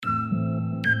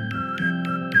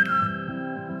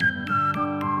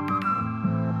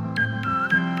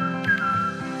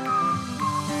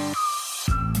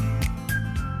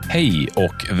Hej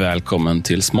och välkommen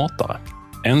till Smartare.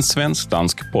 En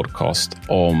svensk-dansk podcast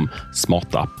om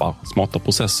smarta appar, smarta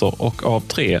processer och av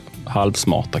 3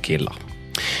 halvsmarta killar.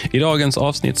 I dagens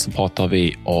avsnitt så pratar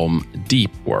vi om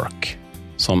Deep Work,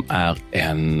 som är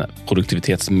en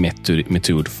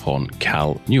produktivitetsmetod från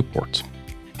Cal Newport.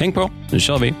 Häng på, nu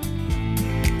kör vi!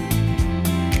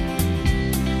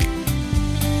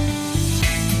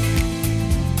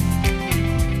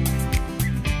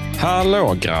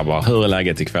 Hallå grabbar, hur är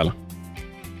läget ikväll?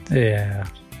 Det är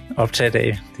optaget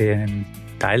dag. Det är en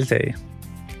dejlig dag.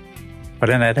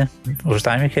 Hvordan er det hos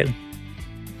dig, Michael?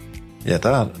 Ja,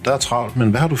 der er travlt,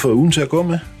 men hvad har du fået ugen til at gå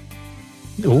med?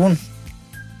 Ugen?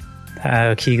 Der har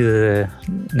jeg kigget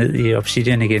ned i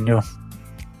Obsidian igen jo.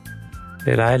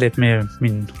 Jeg leger lidt med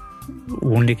min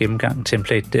ugenlige gennemgang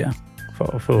template der,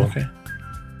 for at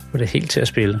få det helt til at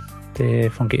spille.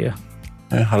 Det fungerer.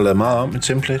 Ja, har du lavet meget om i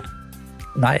template?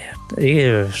 Nej,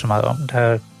 ikke så meget om. Der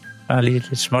er bare lige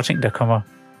lidt små ting, der kommer,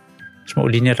 små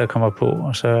linjer, der kommer på,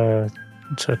 og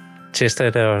så tester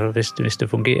jeg det, og hvis det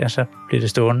fungerer, så bliver det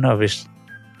stående, og hvis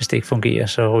det ikke fungerer,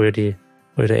 så ryger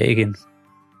det af igen.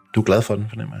 Du er glad for den,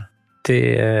 fornemmer jeg?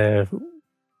 Det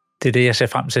er det, jeg ser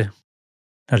frem til,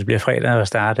 når det bliver fredag, og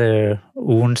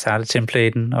starte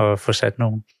templaten, og få sat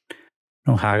nogle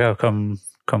hakker og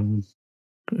komme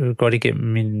godt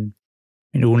igennem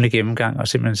min ugenlige gennemgang, og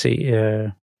simpelthen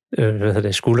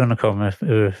se skuldrene komme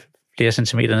flere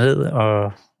centimeter ned,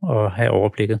 og have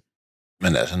overblikket.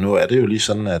 Men altså, nu er det jo lige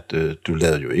sådan, at du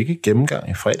lavede jo ikke gennemgang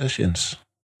i fredags, Jens.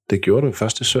 Det gjorde du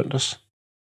først i søndags.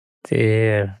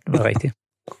 Det var rigtigt.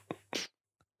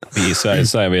 I Sverige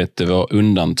säger vi att det var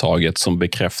undantaget som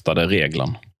bekräftade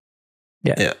regeln.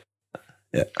 Ja.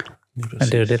 Men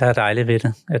det er jo det, der er dejligt ved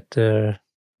det, at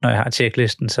når jeg har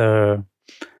checklisten, så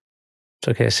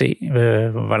kan jeg se,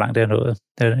 hvor langt det er nået.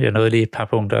 Jeg nåede lige et par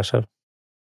punkter, og så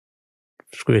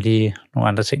skulle jeg lige nogle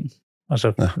andre ting. Og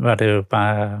så var det jo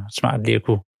bare smart lige at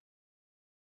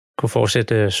kunne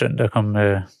fortsætte søndag og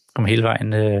komme hele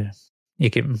vejen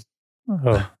igennem.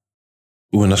 Og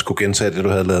uden at skulle gentage det, du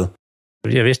havde lavet?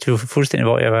 Jeg vidste jo fuldstændig,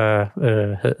 hvor jeg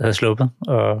havde sluppet,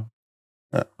 og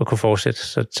kunne fortsætte.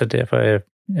 Så derfor er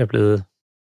jeg blevet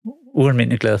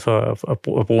ualmindeligt glad for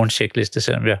at bruge en checkliste,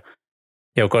 selvom jeg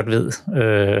jo godt ved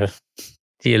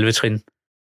de 11 trin.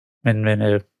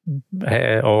 Men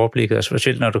have overblikket, og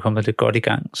specielt når du kommer lidt godt i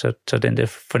gang, så den der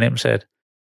fornemmelse af, at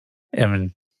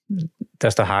jamen, der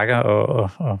står hakker, og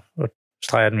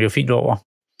streger den jo fint over.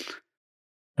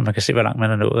 Og man kan se, hvor langt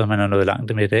man er nået, og man er nået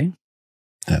langt med det, ikke?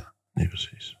 Ja, lige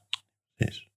præcis.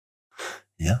 Yes.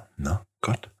 Ja,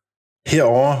 godt.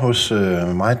 Herovre hos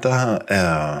mig, der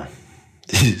er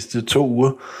de sidste 2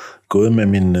 uger gået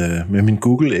med min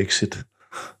Google Exit.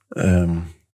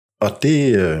 Og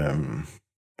det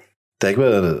der har ikke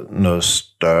været noget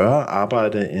større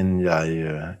arbejde, end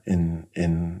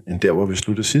der, hvor vi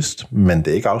sluttede sidst, men det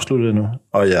er ikke afsluttet endnu,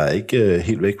 og jeg er ikke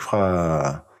helt væk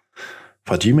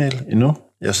fra Gmail endnu.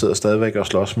 Jeg sidder stadigvæk og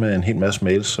slås med en hel masse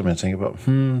mails, som jeg tænker på,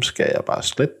 skal jeg bare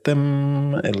slette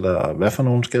dem, eller hvad for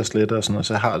nogen skal jeg slette, og sådan noget.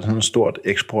 Så jeg har sådan et stort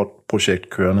eksportprojekt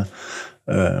kørende.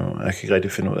 Jeg kan ikke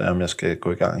rigtig finde ud af, om jeg skal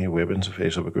gå i gang i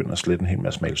webinterface og begynde at slette en hel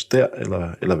masse mails der,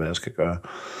 eller hvad jeg skal gøre.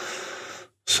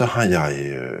 Så har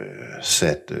jeg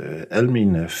sat alle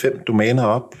mine 5 domæner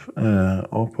op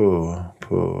over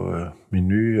på min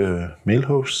nye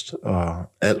mailhost, og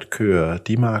alt kører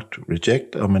demarked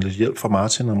reject, og med lidt hjælp fra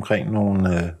Martin omkring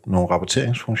nogle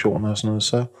rapporteringsfunktioner og sådan noget,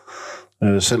 så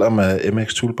selvom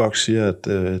MX Toolbox siger, at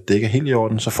det ikke er helt i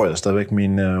orden, så får jeg stadigvæk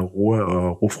mine RUA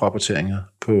og RUF-rapporteringer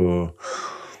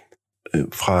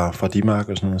fra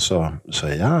demarked og sådan noget, så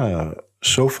jeg er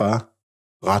so far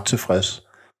ret tilfreds.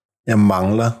 Jeg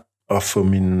mangler at få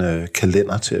min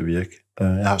kalender til at virke.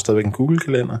 Jeg har stadigvæk en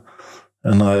Google-kalender,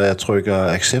 og når jeg trykker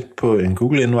accept på en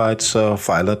Google-invite, så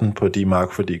fejler den på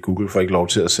DMARC, fordi Google får ikke lov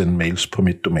til at sende mails på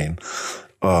mit domæne.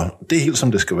 Og det er helt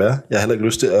som det skal være. Jeg har heller ikke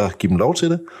lyst til at give dem lov til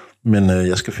det, men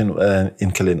jeg skal finde ud af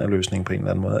en kalenderløsning på en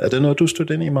eller anden måde. Er det noget, du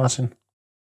støtter ind i, Martin?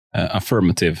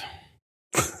 Affirmative.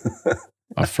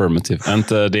 Affirmative.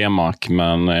 Inte DMARC,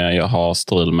 men jag har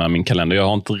strul med min kalender. Jag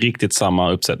har inte riktigt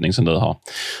samma uppsättning som du har.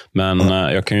 Men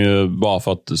jag kan ju bara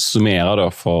för att summera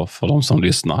då för de som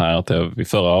lyssnar här, att i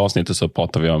förra avsnittet så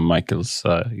pratade vi om Michaels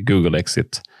Google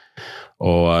Exit.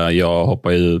 Och jag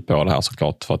hoppade ju på det här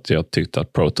såklart för att jag tyckte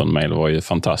att Proton Mail var ju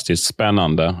fantastiskt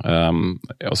spännande.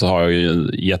 Och så har jag ju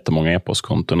jättemånga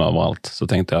e-postkonton överallt. Så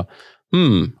tänkte jag,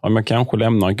 om jag kanske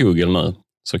lämnar Google nu,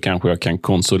 så kanske jag kan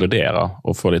konsolidera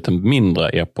och få lite mindre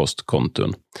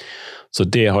e-postkonton. Så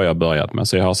det har jag börjat med.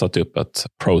 Så jag har satt upp ett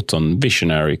Proton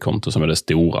Visionary-konto som är det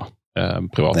stora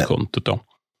privatkontot då.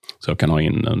 Så jag kan ha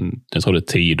in jag tror det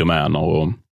är 10 domäner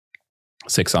och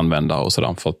 6 användare och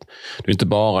sådär. För att det är inte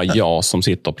bara jag som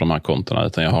sitter på de här kontona,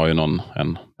 utan jag har ju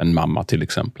en mamma till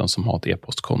exempel som har ett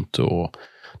e-postkonto, och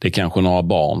det är kanske några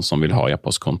barn som vill ha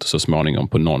e-postkonto så småningom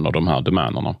på någon av de här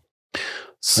domänerna.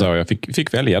 Så jag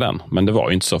fick välja den, men det var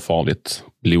ju inte så farligt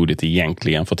blodigt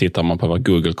egentligen, för tittar man på vad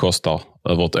Google kostar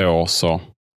över ett år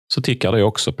så tickar det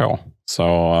också på. Så,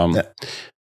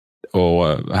 och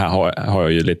här har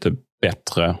jag ju lite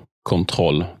bättre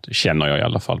kontroll, känner jag i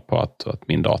alla fall, på att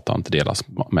min data inte delas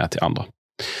med till andra.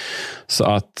 Så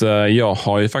att jag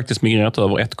har ju faktiskt migrerat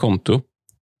över ett konto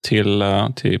till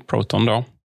Proton då,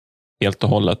 helt och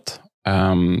hållet,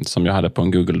 som jag hade på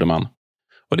en Google-domän.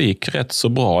 Och det gick rätt så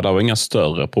bra, det var inga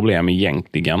större problem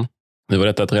egentligen. Nu var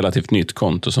detta ett relativt nytt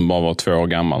konto som bara var 2 år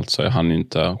gammalt, så jag hann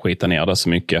inte skita ner det så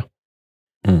mycket.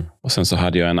 Och sen så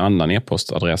hade jag en annan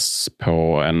e-postadress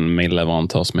på en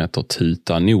mailleverantör som heter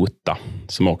Tutanota,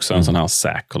 som också är en sån här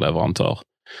säker leverantör.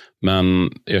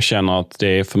 Men jag känner att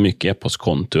det är för mycket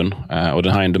e-postkonton, och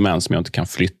den här är en domän som jag inte kan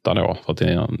flytta då, för att det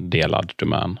är en delad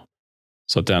domän.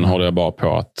 Så att den håller jag bara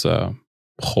på att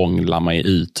prångla mig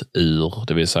ut ur,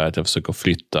 det vill säga att jag försöker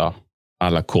flytta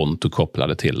alla konto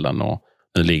kopplade till den, och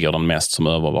nu ligger den mest som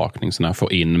övervakning. Så när jag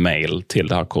får in mail till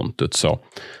det här kontot så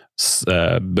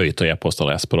byter jag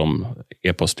e-postadress på de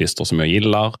e-postlistor som jag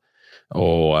gillar,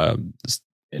 och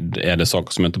är det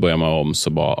saker som jag inte bryr mig om så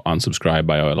bara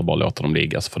unsubscribar jag eller bara låter dem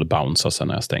ligga, så får det bouncea sen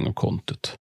när jag stänger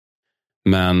kontot.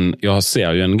 Men jag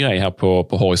ser ju en grej här på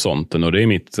horisonten, och det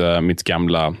är mitt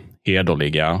gamla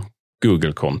hederliga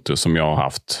Google-konto som jag har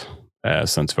haft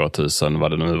sedan 2000,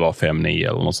 vad det nu var, 5-9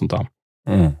 eller något sånt där.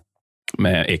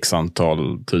 Med x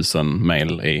antal tusen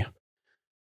mail i.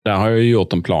 Där har jag ju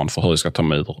gjort en plan för hur jag ska ta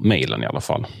mig ur mailen i alla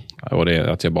fall. Och det är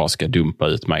att jag bara ska dumpa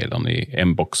ut mailen i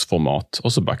inbox-format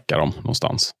och så backa dem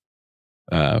någonstans.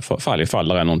 För ifall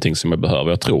det är någonting som jag behöver.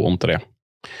 Jag tror inte det.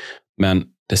 Men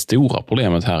det stora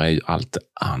problemet här är ju allt det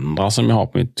andra som jag har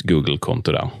på mitt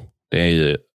Google-konto där. Det är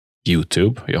ju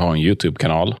YouTube. Jag har en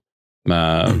YouTube-kanal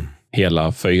med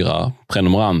hela 4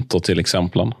 prenumeranter till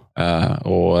exempel.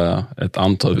 Och ett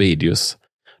antal videos.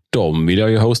 De vill jag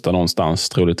ju hosta någonstans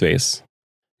troligtvis.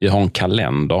 Jag har en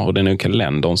kalender, och det är nog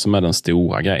kalendern som är den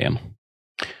stora grejen.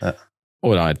 Ja.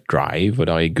 Och där är Drive, och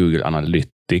där är Google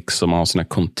Analytics som har sina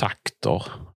kontakter.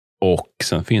 Och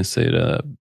sen finns det ju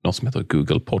något som heter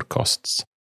Google Podcasts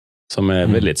som är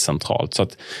väldigt centralt. Så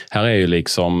att här är ju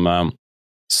liksom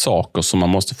saker som man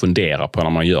måste fundera på när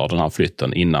man gör den här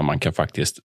flytten innan man kan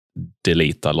faktiskt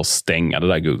deleta eller stänga det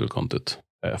där Google-kontot.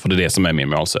 För det är det som är min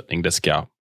målsättning. Det ska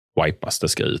wipas, det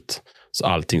ska ut. Så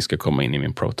allting ska komma in i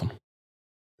min Proton.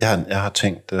 Jeg har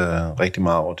tænkt rigtig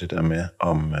meget over det der med,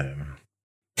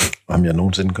 om jeg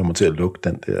nogensinde kommer til at lukke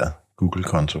den der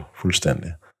Google-konto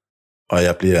fuldstændig. Og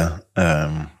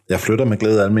jeg flytter med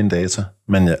glæde alle mine data,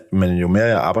 men jo mere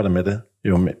jeg arbejder med det,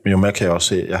 jo mere kan jeg også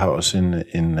se, jeg har også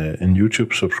en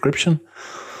YouTube subscription.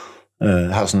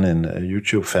 Jeg har sådan en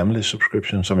YouTube Family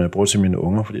subscription, som jeg bruger til mine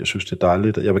unger, fordi jeg synes, det er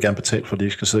dejligt. Jeg vil gerne betale, for de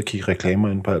ikke skal sidde og kigge reklamer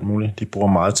ind på alt muligt. De bruger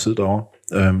meget tid derovre.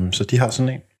 Så de har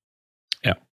sådan en.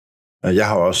 Ja. Jeg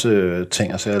har også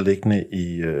ting og sager liggende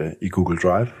i Google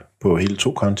Drive på hele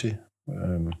 2 konti.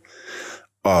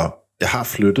 Og jeg har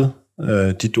flyttet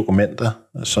de dokumenter,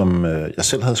 som jeg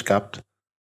selv havde skabt,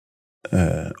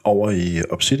 over i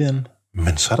Obsidian.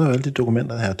 Men så er der jo alle de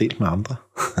dokumenter, jeg har delt med andre.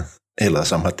 Eller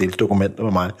som har delt dokumenter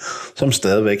med mig, som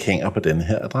stadigvæk hænger på denne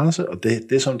her adresse. Og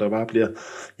det som der bare bliver...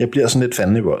 Jeg bliver sådan lidt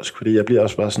fandenivoldsk, fordi jeg bliver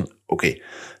også bare sådan, okay,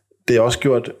 det er også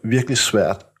gjort virkelig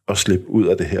svært at slippe ud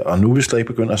af det her. Og nu vil vi slet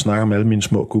ikke begynde at snakke om alle mine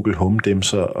små Google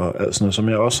Home-dimser og alt sådan noget, som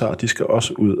jeg også har. De skal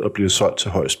også ud og blive solgt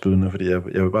til højstbydende, fordi jeg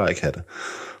vil bare ikke have det.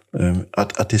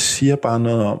 Og det siger bare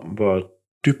noget om, hvor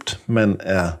dybt man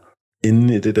er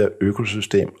inde i det der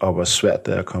økosystem, og hvor svært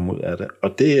det er at komme ud af det.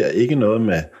 Og det er ikke noget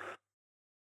med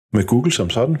Google som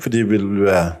sådan, fordi det ville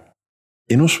være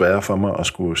endnu sværere for mig at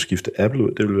skulle skifte Apple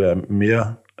ud. Det ville være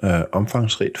mere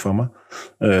omfangsrigt for mig.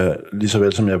 Lige så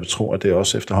vel som jeg vil tro, at det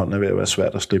også efterhånden er ved at være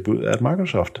svært at slippe ud af et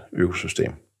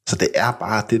Microsoft-økosystem. Så det er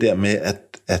bare det der med,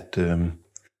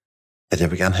 at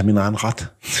jeg vil gerne have min egen ret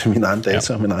til mine egne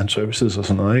data og mine egne services og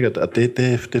sådan noget. Ikke? Og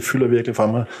det fylder virkelig for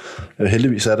mig.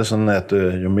 Heldigvis er det sådan, at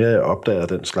jo mere jeg opdager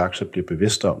den slags, så bliver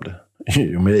bevidst om det,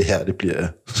 jo mere her det bliver.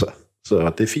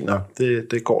 Så det er fint nok.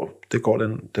 Det går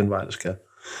den vej, det skal.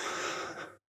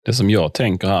 Det som jag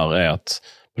tänker här är att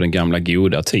på den gamla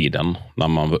goda tiden när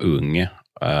man var ung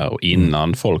och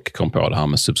innan folk kom på det här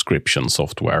med subscription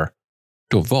software,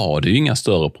 då var det ju inga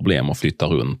större problem att flytta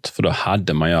runt, för då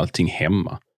hade man ju allting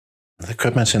hemma. Det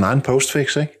köpte man sin egen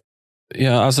postfix, inte?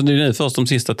 Ja, alltså det är nu först de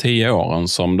sista 10 åren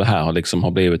som det här liksom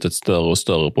har blivit ett större och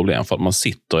större problem, för att man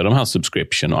sitter i de här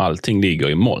subscription och allting ligger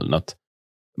i molnet.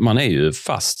 man är ju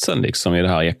fast sen liksom i det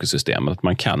här ekosystemet.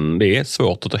 Det är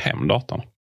svårt att ta hem datan.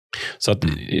 Så att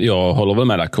jag håller väl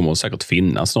med, det kommer säkert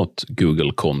finnas något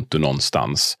Google-konto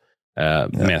någonstans.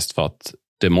 Mest för att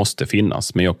det måste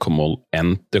finnas. Men jag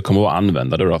kommer att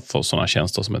använda det då för sådana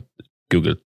tjänster som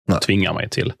Google tvingar mig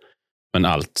till. Men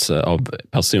allt av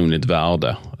personligt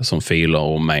värde som filer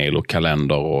och mejl och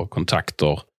kalender och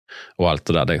kontakter och allt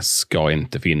det där, det ska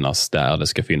inte finnas där. Det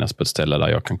ska finnas på ett ställe där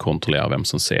jag kan kontrollera vem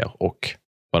som ser och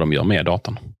vad de gör med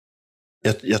datan.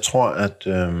 Jeg tror, at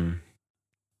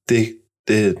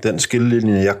den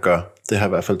skillelinje, jeg gør, det har jeg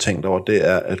i hvert fald tænkt over, det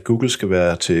er, at Google skal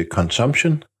være til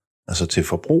consumption, altså til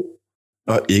forbrug,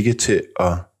 og ikke til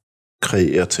at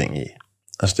kreere ting i.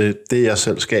 Altså det jeg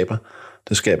selv skaber,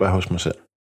 det skaber jeg hos mig selv.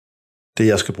 Det,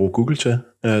 jeg skal bruge Google til,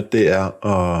 det er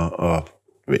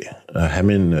at have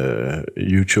min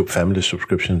YouTube Family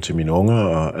Subscription til mine unger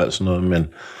og alt sådan noget, men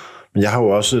jeg har jo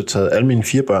også taget alle mine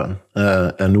 4 børn,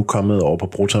 er nu kommet over på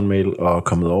ProtonMail og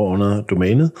kommet over under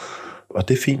domænet, og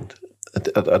det er fint.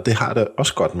 Og det har jeg da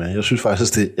også godt med. Jeg synes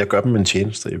faktisk, at jeg gør dem en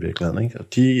tjeneste i virkeligheden. Ikke? Og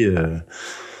de,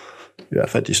 i hvert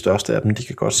fald de største af dem, de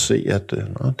kan godt se, at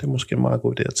det er måske meget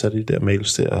godt at tage de der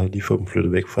mails der, og lige få dem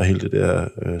flyttet væk fra hele det der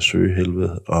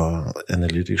søgehelvede, og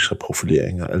analytics og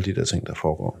profilering, og alle de der ting, der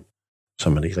foregår,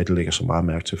 som man ikke rigtig lægger så meget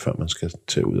mærke til, før man skal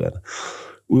tage ud af det.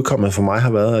 Udkommet for mig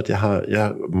har været, at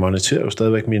jeg moniterer jo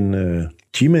stadigvæk min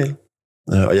Gmail,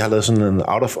 og jeg har lavet sådan en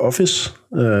out-of-office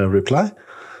reply,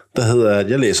 der hedder, at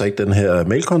jeg læser ikke den her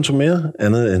mailkonto mere,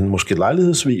 andet end måske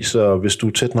lejlighedsvis, og hvis du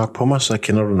er tæt nok på mig, så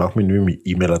kender du nok min nye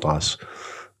e-mailadresse.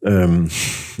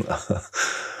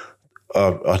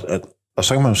 Og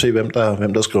så kan man jo se, hvem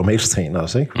der skriver mails til en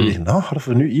også, ikke? Fordi, har du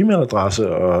fået en ny e-mailadresse,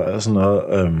 og sådan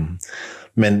noget.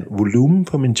 Men volumen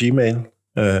på min Gmail,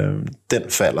 den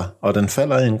falder, og den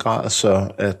falder i en grad, så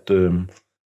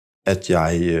at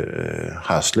jeg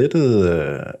har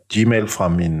slettet Gmail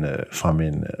fra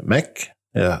min Mac.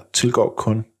 Jeg tilgår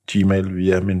kun Gmail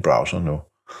via min browser nu.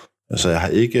 Altså jeg har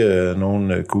ikke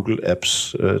nogen Google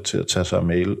apps til at tage sig af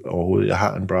mail overhovedet. Jeg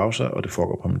har en browser, og det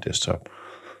foregår på min desktop.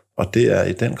 Og det er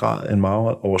i den grad en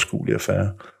meget overskuelig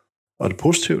affære. Og det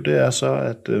positive, det er så,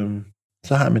 at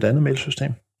så har jeg mit andet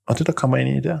mailsystem. Og det, der kommer ind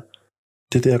i der,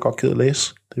 det er det, jeg godt kan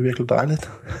læse. Det er virkelig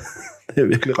dejligt. Det er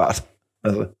virkelig rart.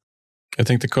 Altså. Jag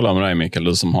tänkte kolla med dig, Mikael,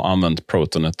 du som har använt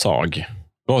Proton ett tag.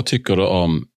 Vad tycker du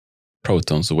om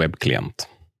Protons webbklient?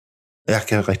 Jeg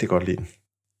kan rigtig godt lide den.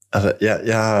 Altså,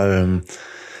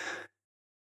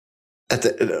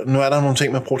 nu er der nogle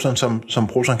ting med Proton, som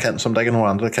Proton kan, som der ikke er nogen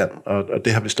andre kan, og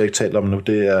det har vi slet ikke talt om nu.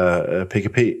 Det er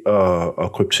PGP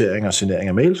og kryptering og signering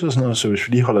af mails og sådan noget, så hvis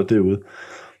vi lige holder det ude.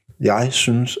 Jeg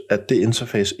synes, at det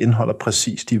interface indeholder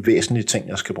præcis de væsentlige ting,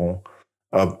 jeg skal bruge.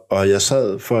 Og jeg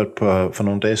sad for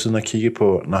nogle dage siden og kiggede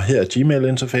på, her er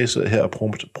Gmail-interfacet, her er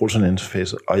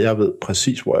Proton-interfacet, og jeg ved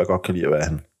præcis, hvor jeg godt kan lide at være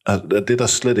henne. Altså, det er der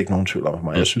slet ikke nogen tvivl om for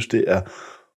mig. Jeg synes, det er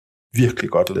virkelig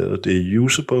godt lavet. Det er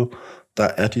usable. Der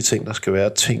er de ting, der skal være.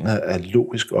 Tingene er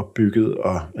logisk opbygget,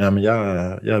 og jamen,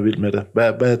 jeg er vild med det.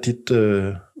 Hvad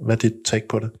er dit take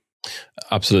på det?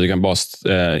 Absolut, jag kan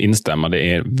bara instämma.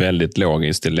 Det är väldigt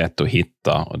logiskt, det är lätt att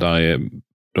hitta. Och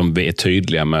de är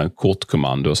tydliga med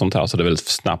kortkommando och sånt här, så det är väldigt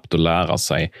snabbt att lära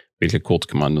sig vilka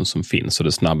kortkommandon som finns, och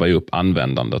det snabbar ju upp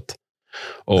användandet.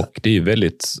 Och det är ju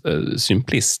väldigt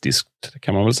simplistiskt,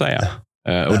 kan man väl säga.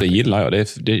 Och det gillar jag.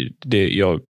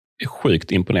 Jag är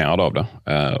sjukt imponerad av det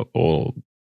och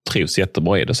trivs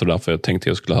jättebra i det, så därför jag tänkte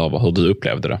jag skulle höra hur du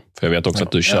upplevde det. För jag vet också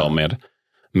att du kör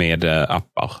med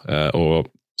appar, och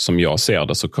som jag ser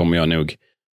det så kommer jag nog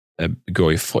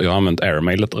gå ifrån. Jag har använt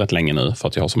Airmail rätt länge nu för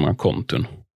att jag har så många konton.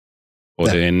 Och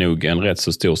det är nog en rätt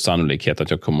så stor sannolikhet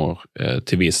att jag kommer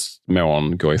till viss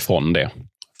mån gå ifrån det.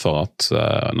 För att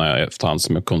när jag efterhand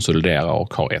som jag konsoliderar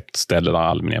och har ett ställe där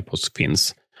all min e-post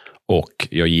finns och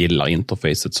jag gillar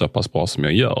interfacet så pass bra som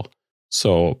jag gör,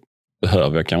 så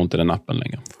behöver jeg kanskje ikke den appen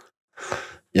længere.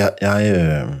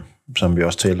 Jeg som vi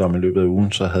også talte om i løbet af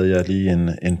ugen, så havde jeg lige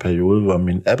en periode, hvor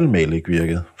min Apple Mail ikke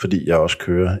virkede, fordi jeg også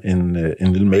kører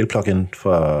en lille mail-plugin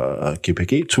fra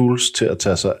GPG Tools til at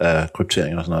tage sig af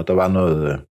kryptering og sådan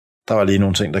noget. Der var lige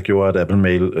nogle ting, der gjorde, at Apple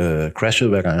Mail crashede,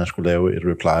 hver gang jeg skulle lave et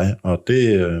reply, og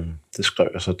det skrev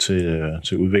jeg så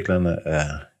til udviklerne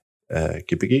af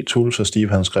GPG Tools, og Steve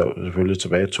han skrev selvfølgelig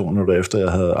tilbage 2 minutter efter,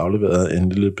 jeg havde afleveret en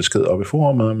lille besked op i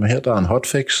forumet, men her der er en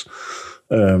hotfix.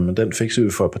 Den fixede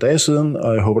vi for et par dage siden,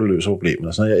 og jeg håber, det løser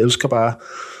problemet. Så jeg elsker bare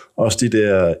også de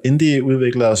der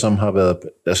indie-udviklere, som har været,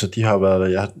 altså de har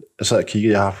været, jeg sad og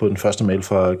kiggede, jeg har fået den første mail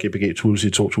fra GPG Tools i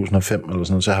 2005, eller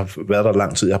sådan, så jeg har været der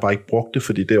lang tid. Jeg har bare ikke brugt det,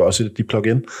 fordi det er også de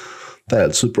plugin, der er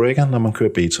altid breaker, når man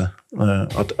kører beta.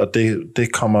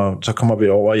 Og så kommer vi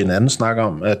over i en anden snak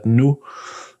om, at nu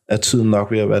at tiden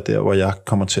nok ved at være der, hvor jeg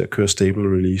kommer til at køre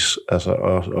stable release, altså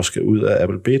og skal ud af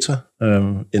Apple Beta,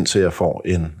 indtil jeg får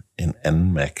en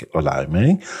anden Mac at lege med.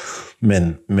 Ikke?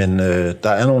 Men der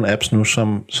er nogle apps nu,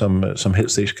 som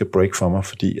helst ikke skal break for mig,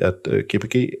 fordi at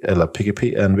GPG eller PGP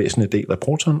er en væsentlig del af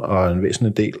Proton, og en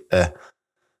væsentlig del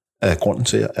af grunden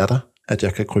til, at jeg er der, at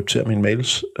jeg kan kryptere mine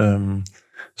mails.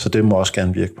 Så det må også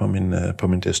gerne virke på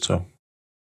min desktop.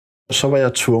 Så var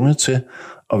jeg tvunget til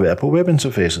at være på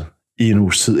webinterfacet i en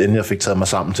uges tid, inden jeg fik taget mig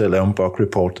sammen til at lave en bug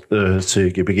report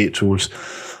til GPG Tools.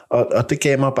 Og det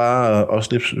gav mig bare også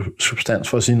lidt substans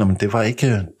for at sige, men det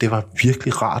var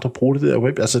virkelig rart at bruge det der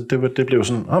web. Altså det blev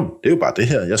sådan, det er jo bare det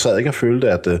her. Jeg sad ikke og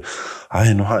følte, at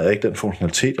nu har jeg ikke den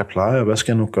funktionalitet, jeg plejer, hvad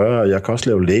skal jeg nu gøre? Og jeg kan også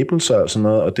lave labels og sådan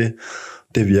noget, og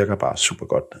det virker bare super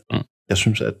godt. Jeg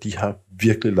synes, at de har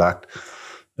virkelig lagt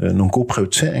nogle gode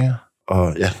prioriteringer,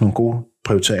 og nogle gode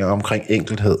prioriteringer omkring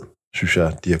enkelhed, synes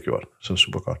jeg, de har gjort. Så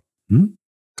super godt.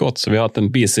 Godt, så vi har haft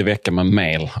en busy vecka med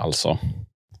mail alltså.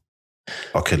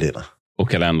 Och kalender. Och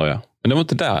kalender, ja. Men det var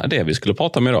inte det vi skulle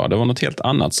prata om idag. Det var något helt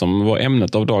annat som var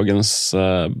ämnet av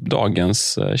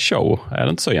dagens show. Är det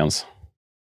inte så, Jens?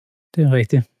 Det er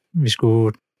rigtigt. Vi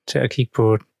skulle tage og kigge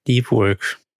på deep work.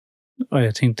 Og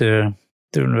jeg tænkte,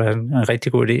 det ville være en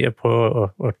rigtig god idé at prøve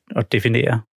at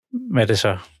definere, hvad det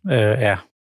så er.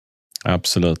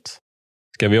 Absolut.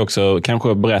 Ska vi också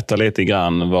kanske berätta lite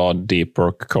grann var deep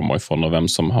work kommer ifrån og hvem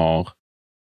som har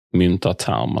myntat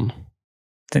termen?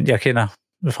 Den jeg kender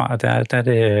fra, der er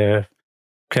det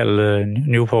kaldt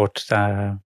Newport,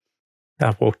 der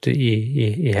har brugt det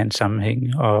i hans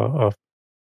sammenhæng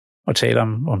og taler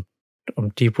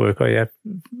om deep work, og jeg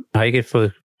har ikke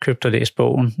fået købt og læst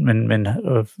bogen, men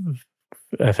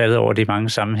er faldet over de mange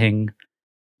sammenhænge,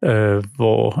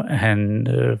 hvor han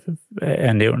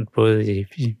er nævnt både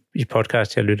i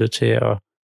podcast, jeg lyttede til,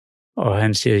 og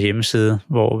hans hjemmeside,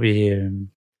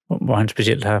 hvor han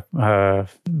specielt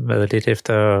har været lidt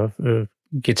efter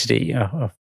GTD,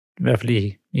 og i hvert fald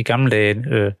i gamle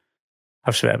dage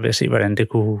haft svært ved at se, hvordan det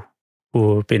kunne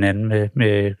binde an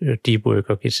med deep work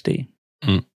og GTD.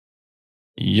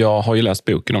 Jag har ju läst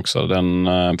boken också.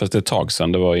 Fast det är ett tag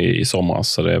sedan, det var i somras,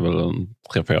 så det är väl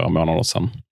 3-4 månader sedan.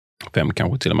 5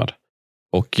 kanske till och med.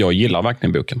 Och jag gillar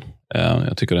verkligen boken.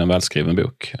 Jag tycker det är en välskriven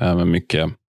bok med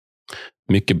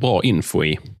mycket bra info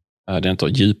i. Det är inte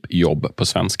djupjobb på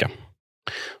svenska.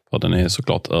 För den är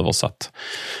såklart översatt.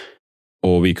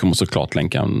 Och vi kommer såklart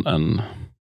länka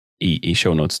i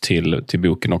show notes till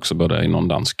boken också, både i någon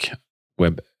dansk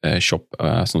webbshop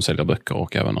som säljer böcker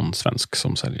och även någon svensk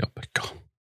som säljer böcker.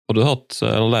 Har du hört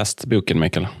eller läst boken,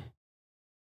 Mikael?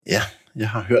 Ja, jag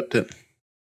har hørt den.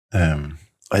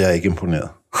 Og jeg er ikke imponeret.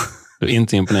 Du er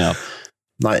ikke imponeret?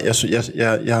 Nej,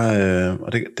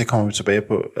 og det kommer vi tilbage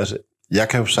på. Altså, jeg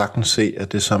kan jo sagtens se,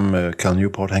 at det som Cal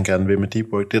Newport han gerne vil med deep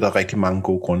work, det er der rigtig mange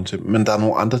gode grunde til. Men der er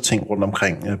nogle andre ting rundt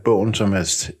omkring bogen,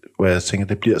 hvor jeg tænker,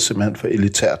 det bliver simpelthen for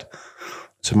elitært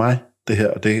til mig, det her.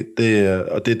 Og det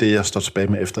er det, jeg står tilbage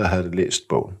med, efter at have læst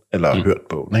bogen, eller hørt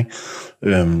bogen. Ikke?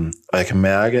 Og jeg kan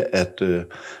mærke, at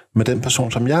med den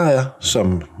person, som jeg er,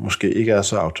 som måske ikke er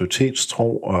så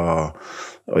autoritetstro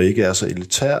og ikke er så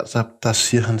elitær, der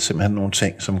siger han simpelthen nogle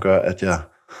ting, som gør, at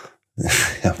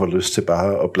jeg får lyst til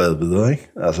bare at blade videre. Ikke?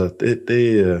 Altså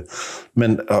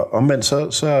men omvendt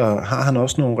så har han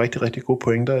også nogle rigtig, rigtig gode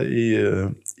pointer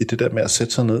i det der med at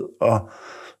sætte sig ned og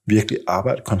virkelig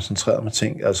arbejde koncentreret med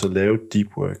ting, altså lave deep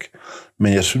work.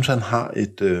 Men jeg synes, han har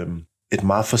et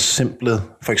meget forsimplet,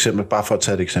 for eksempel, bare for at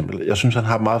tage et eksempel, jeg synes, han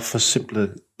har et meget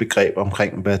forsimplet begreb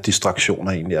omkring, hvad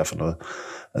distraktioner egentlig er for noget.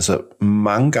 Altså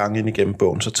mange gange ind igennem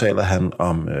bogen, så taler han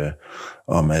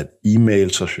om at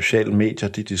e-mails og sociale medier,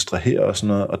 de distraherer og sådan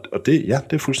noget, og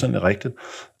det er fuldstændig rigtigt.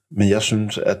 Men jeg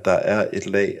synes, at der er et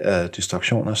lag af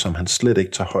distraktioner, som han slet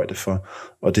ikke tager højde for,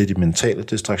 og det er de mentale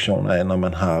distraktioner, når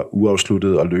man har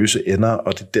uafsluttet og løse ender,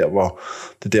 og det er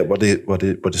der,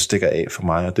 hvor det stikker af for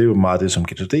mig, og det er jo meget det, som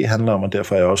GTD handler om, og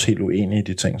derfor er jeg også helt uenig i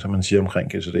de ting, som man siger omkring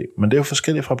GTD. Men det er jo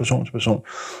forskelligt fra person til person.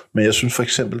 Men jeg synes for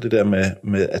eksempel det der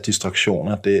med at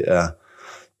distraktioner,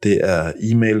 det er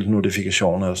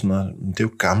e-mail-notifikationer og sådan noget, det er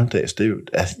jo gammeldags, det er jo,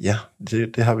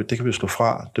 det kan vi slå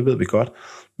fra, det ved vi godt,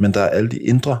 men der er alle de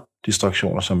indre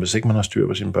distraktioner, som hvis ikke man har styr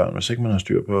på sine børn, hvis ikke man har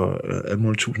styr på alle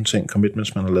mulige tusind ting,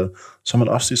 commitments man har lavet, så er man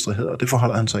også distraheret, og det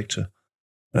forholder han sig ikke til.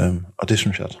 Og det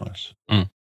synes jeg er træls.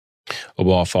 Och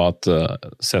bara för att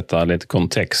sätta lite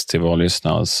kontext till våra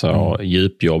lyssnare, så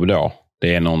djupjobb då,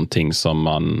 det är någonting som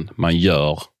man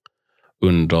gör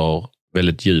under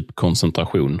väldigt djup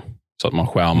koncentration. Så att man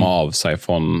skärmar av sig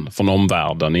från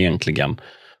omvärlden egentligen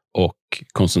och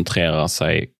koncentrerar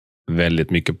sig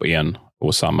väldigt mycket på en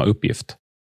och samma uppgift.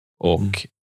 Och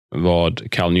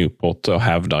vad Cal Newport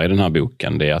hävdar i den här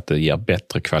boken, det är att det ger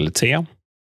bättre kvalitet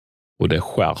och det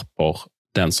skärper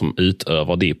den som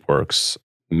utövar deep works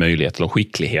möjlighet eller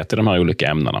skicklighet i de här olika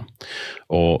ämnena.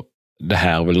 Och det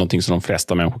här är väl någonting som de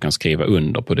flesta människor kan skriva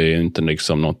under på. Det är inte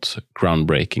liksom något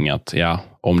groundbreaking att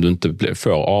om du inte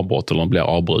får avbrott eller blir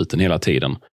avbruten hela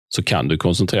tiden så kan du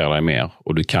koncentrera dig mer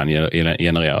och du kan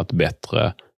generera ett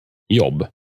bättre jobb.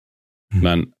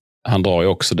 Men han drar ju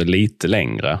också det lite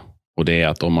längre och det är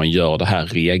att om man gör det här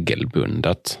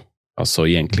regelbundet, alltså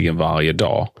egentligen varje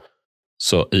dag,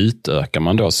 så utökar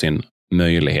man då sin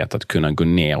möjlighet att kunna gå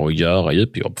ner och göra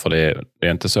djupjobb. För det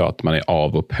är inte så att man är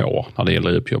av och på när det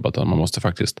gäller djupjobb, utan man måste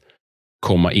faktiskt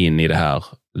komma in i det här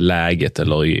läget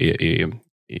eller i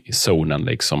zonen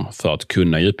liksom för att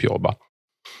kunna djupjobba.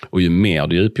 Och ju mer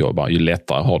du djupjobbar, ju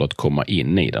lättare har du att komma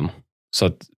in i den. Så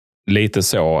att lite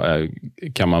så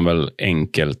kan man väl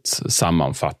enkelt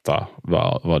sammanfatta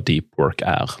vad deep work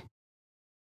är.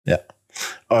 Ja,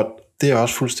 och det er jeg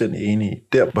også fuldstændig enig i.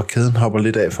 Der, hvor kæden hopper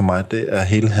lidt af for mig, det er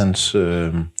hele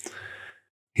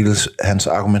hans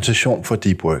argumentation for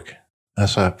deep work.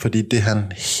 Altså, fordi det,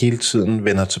 han hele tiden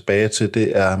vender tilbage til,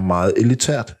 det er meget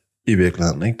elitært i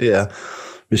virkeligheden. Ikke? Det er,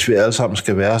 hvis vi alle sammen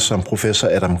skal være som professor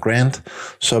Adam Grant,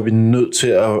 så er vi nødt til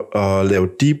at lave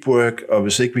deep work, og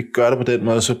hvis ikke vi gør det på den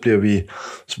måde, så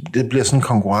det bliver sådan en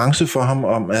konkurrence for ham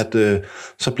om, at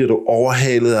så bliver du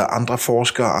overhalet af andre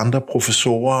forskere, andre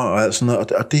professorer og alt sådan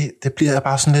noget, og det bliver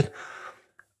bare sådan lidt,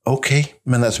 okay,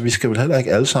 men altså vi skal vel heller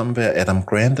ikke alle sammen være Adam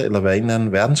Grant, eller være en eller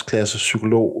anden verdensklasse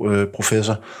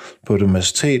psykologprofessor på et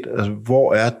universitet. Altså,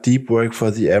 hvor er deep work for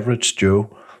the average Joe,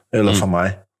 eller for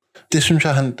mig? Det synes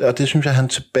jeg, han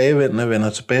vender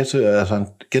tilbage til, altså en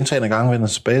gentagne gange vender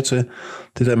tilbage til,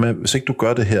 det der med, hvis ikke du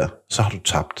gør det her, så har du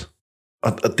tabt.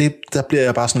 Og det, der bliver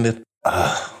jeg bare sådan lidt,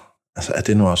 altså er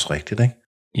det nu också riktigt, ikke?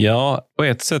 Ja, på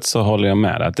ett sätt så håller jag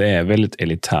med att det är väldigt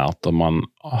elitärt om man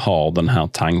har den här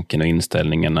tanken och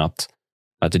inställningen att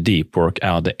deep work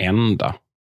är det enda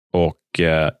och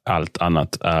allt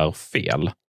annat är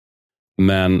fel.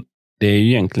 Men det är ju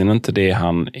egentligen inte det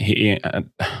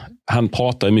han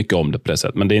pratar ju mycket om det på det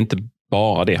sättet, men det är inte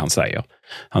bara det han säger.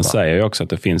 Han säger ju också att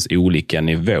det finns olika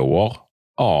nivåer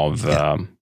av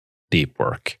deep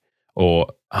work. Och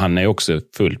han är också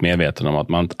fullt medveten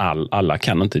om att alla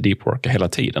kan inte deep worka hela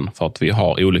tiden för att vi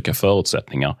har olika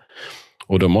förutsättningar.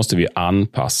 Och då måste vi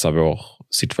anpassa vår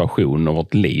situation och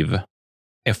vårt liv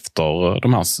efter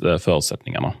de här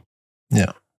förutsättningarna.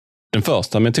 Ja. Den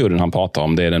första metoden han pratar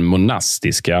om, det är den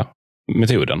monastiska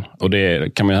metoden. Och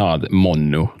det kan man ju höra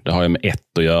mono, det har ju med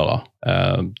ett att göra.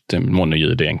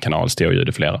 Monoljud är en kanal, stereoljud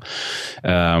är flera.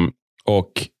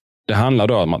 Och det handlar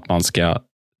då om att man ska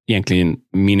egentligen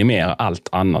minimera allt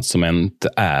annat som inte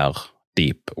är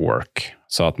deep work.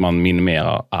 Så att man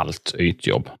minimerar allt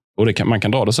ytjobb. Och man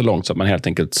kan dra det så långt så att man helt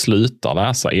enkelt slutar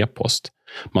läsa e-post.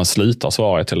 Man slutar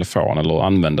svara i telefon eller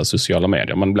använda sociala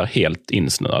medier. Man blir helt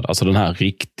insnöad. Alltså den här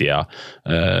riktiga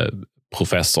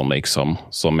professorn liksom,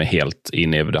 som är helt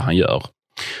inne i det han gör.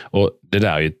 Och det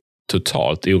där är ju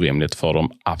totalt orimligt för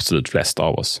de absolut flesta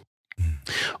av oss.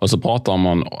 Och så pratar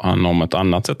han om ett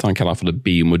annat sätt han kallar för det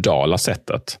bimodala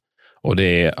sättet. Och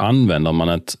det använder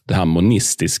man det här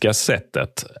monistiska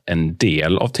sättet en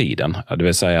del av tiden. Det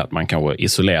vill säga att man kanske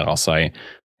isolerar sig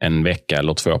en vecka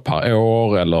eller 2 per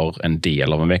år eller en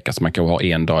del av en vecka. Så man kanske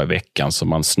har 1 dag i veckan som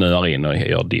man snör in och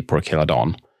gör deep work hela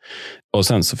dagen. Och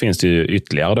sen så finns det ju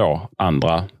ytterligare då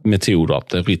andra metoder.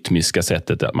 Det rytmiska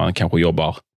sättet att man kanske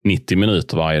jobbar 90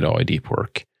 minuter varje dag i deep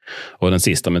work. Och den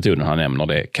sista metoden han nämner,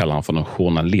 det kallar han för den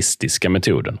journalistiska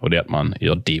metoden. Och det är att man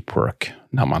gör deep work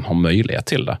när man har möjlighet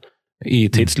till det. I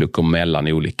tidsluckor mellan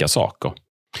olika saker.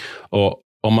 Och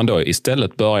om man då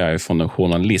istället börjar från den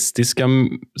journalistiska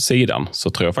sidan, så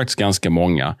tror jag faktiskt ganska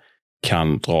många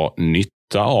kan dra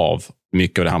nytta av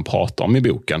mycket av det han pratar om i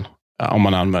boken. Om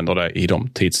man använder det i de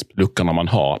tidsluckorna man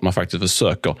har. Att man faktiskt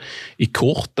försöker i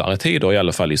kortare tider i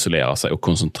alla fall isolera sig och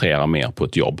koncentrera mer på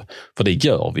ett jobb. För det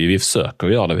gör vi försöker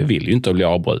göra det. Vi vill ju inte bli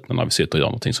avbrutna när vi sitter och gör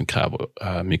någonting som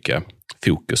kräver mycket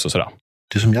fokus och sådär.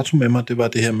 Det som jag tog med mig, det var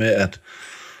det här med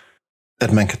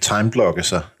at man kan timeblogge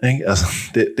sig. Ikke? Altså,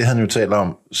 det han jo taler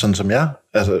om, sådan som jeg,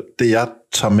 altså det jeg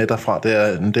tager med derfra, det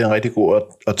er en rigtig god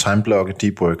at timeblogge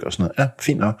deep work og sådan noget. Ja,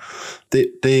 fint nok.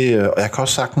 Og jeg kan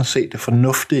også sagtens se det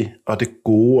fornuftige, og det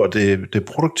gode, og det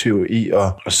produktive i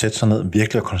at sætte sig ned og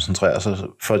virkelig at koncentrere sig.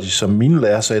 Fordi som mine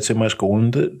lærere sagde til mig i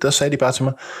skolen, der sagde de bare til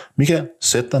mig, Michael,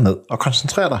 sæt dig ned og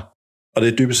koncentrer dig. Og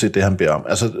det er dybest set det, han beder om.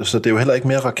 Altså, så det er jo heller ikke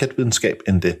mere raketvidenskab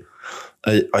end det.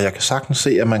 Og jeg kan sagtens se,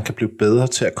 at man kan blive bedre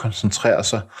til at koncentrere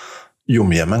sig, jo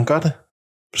mere man gør det.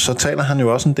 Så taler han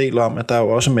jo også en del om, at der er jo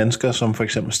også mennesker, som for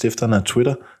eksempel stifterne af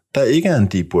Twitter, der ikke er en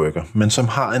deep worker, men som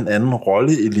har en anden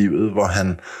rolle i livet,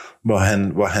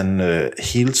 hvor han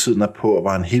hele tiden er på, og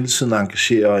hvor han hele tiden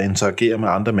engagerer og interagerer med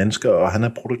andre mennesker, og han er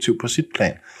produktiv på sit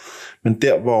plan. Men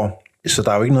så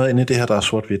der er jo ikke noget inde i det her, der er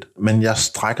sort-hvidt. Men jeg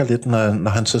strækker lidt, når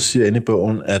han så siger inde i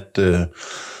bogen,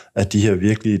 at de her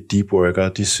virkelige deep workere,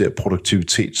 de ser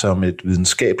produktivitet som et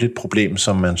videnskabeligt problem,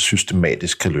 som man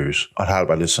systematisk kan løse. Og der er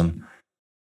bare lidt sådan,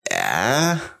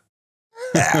 ja,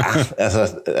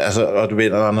 altså, og du ved,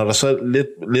 når der så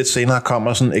lidt senere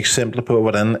kommer sådan eksempler på,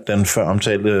 hvordan den før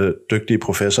omtalte dygtige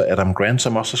professor Adam Grant,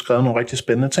 som også har skrevet nogle rigtig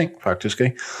spændende ting, faktisk,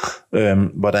 ikke?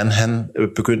 Hvordan han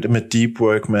begyndte med deep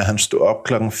work, med at han stod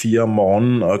op 4:00 om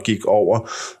morgenen og gik over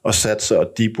og satte sig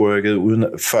og deep workede, uden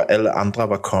før alle andre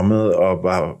var kommet, og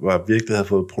var virkelig havde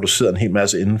fået produceret en hel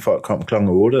masse, inden folk kom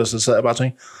 8:00, og så sad jeg bare og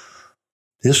tænkte,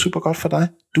 det er super godt for dig.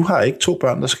 Du har ikke 2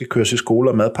 børn, der skal køres i skole,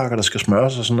 og madpakker, der skal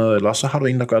smøres og sådan noget, eller så har du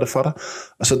en, der gør det for dig.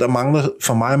 Altså,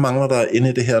 for mig mangler der inde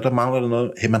i det her, der mangler der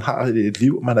noget, man har et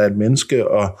liv, man er et menneske,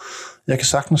 og jeg kan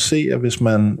sagtens se, at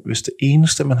hvis det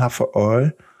eneste, man har for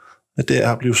øje, at det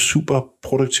er at blive super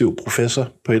produktiv professor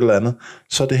på et eller andet,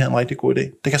 så er det her en rigtig god idé.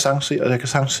 Det kan jeg sagtens se, og jeg kan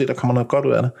sagtens se, at der kommer noget godt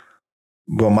ud af det.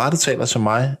 Hvor meget det taler til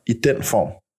mig i den form,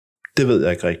 det ved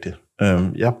jeg ikke rigtigt.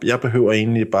 Jeg behøver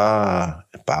egentlig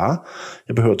bare,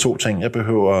 jeg behøver 2 ting. Jeg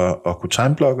behøver at kunne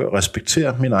timeblogge,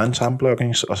 respektere min egen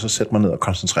timebloggings, og så sætte mig ned og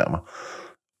koncentrere mig.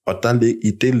 Og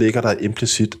i det ligger der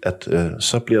implicit, at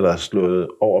så bliver der slået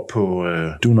over på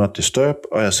do not disturb,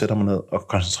 og jeg sætter mig ned og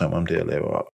koncentrerer mig om det, jeg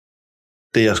laver.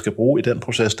 Det, jeg skal bruge i den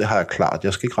proces, det har jeg klart.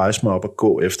 Jeg skal ikke rejse mig op og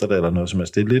gå efter det, eller noget som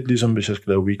helst. Det er lidt ligesom, hvis jeg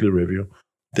skal lave weekly review.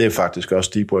 Det er faktisk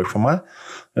også deep work for mig.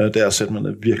 Det er at sætte mig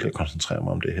ned og virkelig koncentrere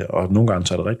mig om det her. Og nogle gange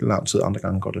tager det rigtig lang tid, andre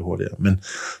gange går det hurtigere. Men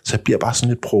så jeg bliver bare sådan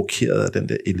lidt provokeret af den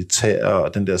der elitære,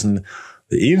 og den der sådan,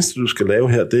 det eneste, du skal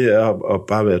lave her, det er at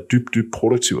bare være dybt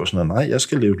produktiv og sådan noget. Nej, jeg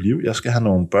skal leve et liv. Jeg skal have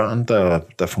nogle børn,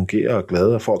 der fungerer og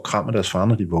glade og får et kram af deres far,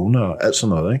 når de vågner og alt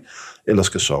sådan noget, ikke? Eller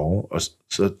skal sove.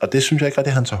 Og det synes jeg ikke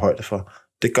rigtig, han tager højde for.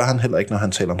 Det gør han heller ikke, når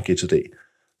han taler om GTD.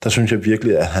 Der synes jeg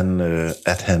virkelig,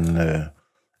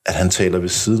 at han taler ved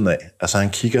siden af. Altså han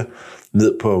kigger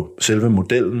ned på selve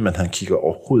modellen, men han kigger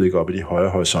overhovedet ikke op i de højere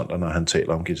horisonter, når han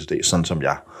taler om GTD, sådan som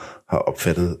jeg har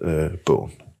opfattet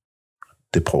bogen.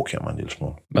 Det provokerar mig en lille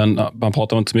smule. Men man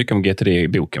pratar inte så mycket om GTD i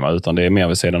boken, va? Utan det är mer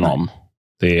vid sidan om.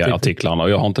 Det är artiklarna, och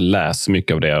jag har inte läst så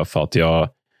mycket av det för att jag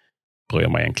bryr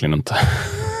mig egentligen inte.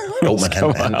 Jo, men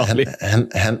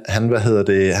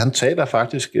han taler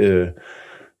faktisk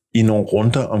i nogle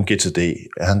runder om GTD.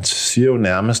 Han siger jo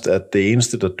nærmest, at det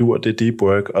eneste, der dur, det er deep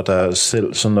work, og der er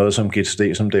selv sådan noget som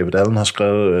GTD, som David Allen har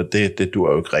skrevet, det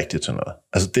dur jo ikke rigtigt til noget.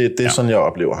 Altså det er sådan, jeg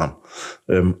oplever ham.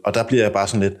 Og der bliver jeg bare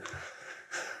sådan lidt,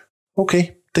 okay,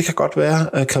 det kan godt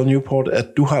være, Cal Newport, at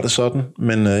du har det sådan,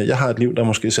 men jeg har et liv, der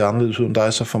måske ser anderledes ud end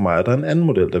dig, så for mig er der en anden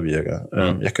model, der virker.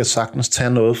 Jeg kan sagtens tage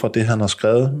noget fra det, han har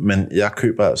skrevet, men jeg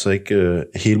køber altså ikke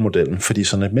hele modellen, fordi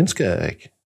sådan et menneske er jeg ikke.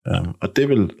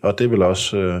 Og det vil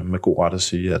også med god ret at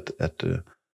sige, at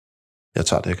jeg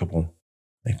tager det, jeg kan bruge.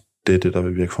 Det er det, der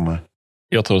vil virke for mig.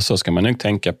 Jag tror så ska man nog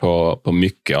tänka på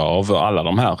mycket av alla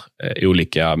de här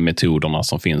olika metoderna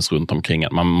som finns runt omkring.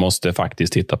 Man måste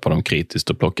faktiskt titta på dem kritiskt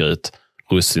och plocka ut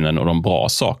russinen och de bra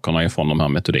sakerna ifrån de här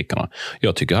metodikerna.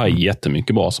 Jag tycker det här är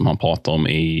jättemycket bra som han pratar om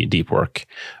i Deep Work.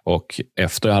 Och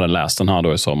efter jag hade läst den här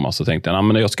då i sommar så tänkte jag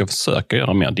att jag ska försöka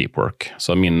göra mer Deep Work.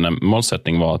 Så min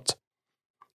målsättning var att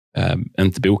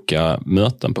inte boka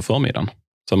möten på förmiddagen.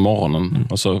 Så morgonen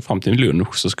och så fram till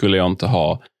lunch så skulle jag inte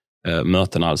ha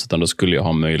möten alls, utan då skulle jag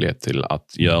ha möjlighet till att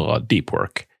göra deep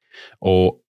work.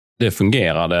 Och det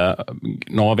fungerade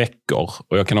några veckor,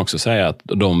 och jag kan också säga att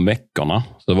de veckorna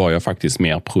så var jag faktiskt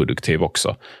mer produktiv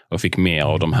också och fick mer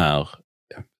av de här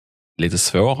lite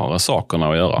svårare sakerna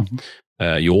att göra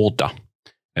gjorda.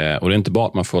 Och det är inte bara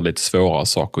att man får lite svårare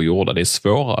saker gjorda, det är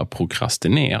svårare att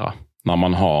prokrastinera när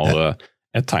man har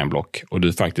ett timeblock och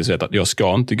du faktiskt vet att jag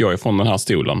ska inte gå ifrån den här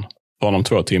stolen för de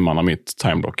 2 timmarna mitt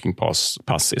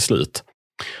timeblocking-pass är slut.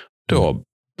 Då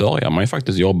börjar man ju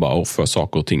faktiskt jobba och få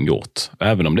saker och ting gjort.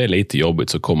 Även om det är lite jobbigt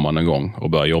så kommer man igång och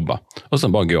börjar jobba. Och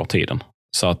sen bara går tiden.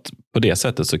 Så att på det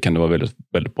sättet så kan det vara väldigt,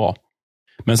 väldigt bra.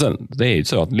 Men sen, det är ju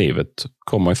så att livet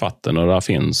kommer i fatten och där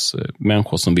finns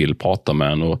människor som vill prata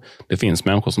med en, och det finns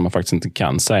människor som man faktiskt inte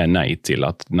kan säga nej till,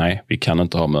 att nej, vi kan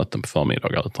inte ha möten på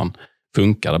förmiddagar, utan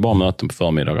funkar det bara möten på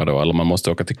förmiddagar då, eller man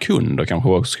måste åka till kund och kanske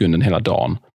vara hos kunden hela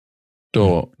dagen,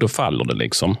 då faller det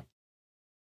liksom.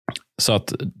 Så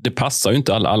att det passar ju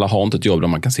inte alla har inte ett jobb där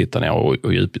man kan sitta ner och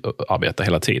arbeta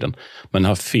hela tiden. Men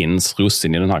här finns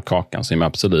russin i den här kakan som jag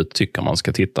absolut tycker man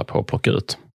ska titta på och plocka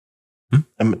ut.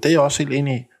 Jamen, det er jeg også helt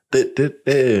enig i.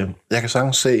 Jeg kan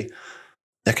sagtens se,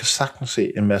 jeg kan sagtens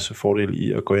se en masse fordele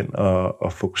i at gå ind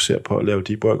og fokusere på at lave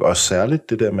deep work, og særligt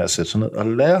det der med at sætte sig ned og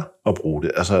lære at bruge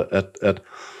det. Altså at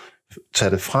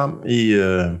tage det frem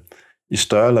i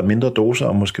større eller mindre doser,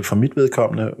 og måske for mit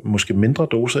vedkommende, måske mindre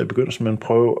doser i begyndelsen, men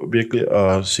prøve virkelig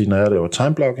at sige, når jeg laver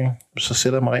timeblocking, så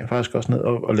sætter jeg mig rent faktisk også ned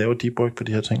og laver deep work på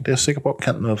de her ting. Det er jeg sikker på,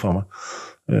 kan noget for mig.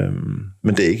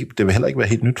 Men det vil heller ikke være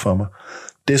helt nyt for mig.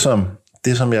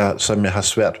 Det, som jeg har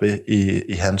svært ved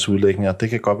i hans udlægninger, det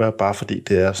kan godt være bare fordi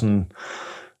det er sådan,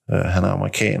 han er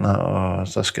amerikaner, og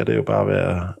så skal det jo bare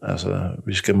være, altså,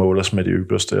 vi skal måle os med de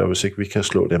ypperste, og hvis ikke vi kan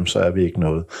slå dem, så er vi ikke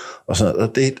noget. Og sådan,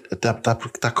 og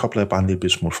der kobler jeg bare en lille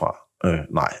smule fra.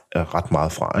 Ret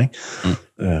meget fra, ikke?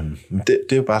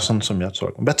 Det er jo bare sådan, som jeg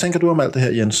tolker. Hvad tænker du om alt det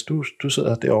her, Jens? Du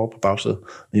sidder derovre på bagsædet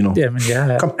lige nu. Jamen,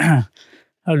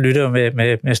 jeg lytter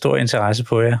med stor interesse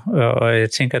på jer, og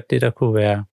jeg tænker, at det, der kunne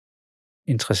være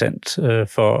interessant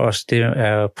for os, det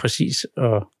er præcis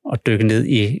at dykke ned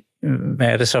i, hvad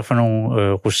er det så for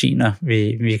nogle rosiner,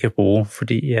 vi kan bruge?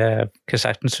 Fordi jeg kan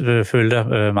sagtens følge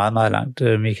dig meget, meget langt,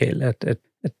 Michael, at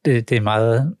det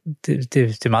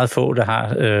er meget få, der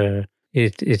har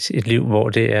et liv, hvor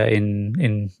det er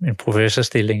en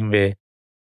professorstilling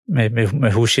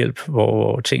med hushjælp,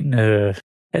 hvor tingene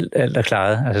alt er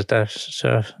klaret.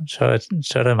 Altså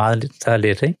så er der meget, der er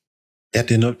let, ikke? Ja,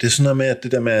 det er sådan noget med, at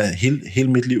det der med,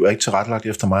 hele mit liv er ikke tilrettelagt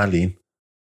efter mig alene.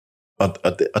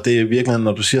 Og det er virkelig,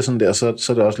 når du siger sådan der, så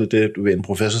er det også lidt det, du vil en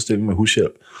professorstilling med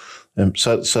hushjælp.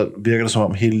 Så virker det som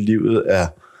om hele livet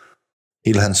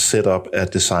hele hans setup er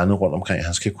designet rundt omkring.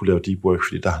 Han skal kunne lave deep work,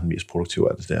 fordi der er han mest produktiv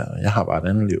af det der. Jeg har bare et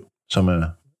andet liv, som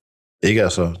ikke er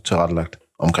så tilrettelagt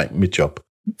omkring mit job.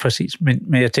 Præcis,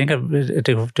 men jeg tænker, at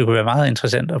det kunne være meget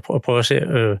interessant at prøve at se,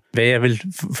 hvad jeg vil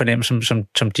fornemme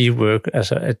som deep work.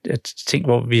 Altså at ting,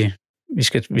 hvor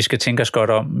vi skal tænke os godt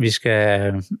om. Vi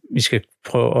skal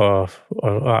prøve at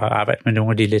arbejde med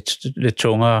nogle af de lidt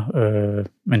tungere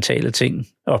mentale ting,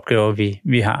 opgaver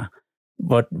vi har.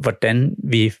 Hvordan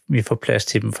vi får plads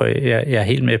til dem, for jeg er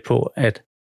helt med på, at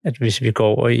hvis vi går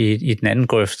over i den anden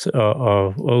grøft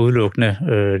og udelukkende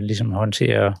ligesom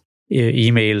håndterer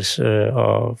e-mails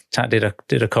og tager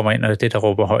det, der kommer ind, og det, der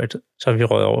råber højt, så er vi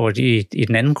røget over i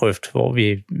den anden grøft, hvor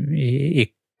vi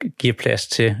ikke giver plads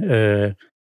til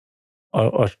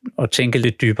at tænke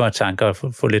lidt dybere tanker og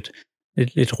få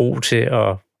lidt ro til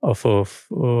at få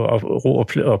ro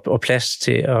og plads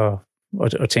til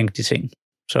at tænke de ting.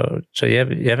 Så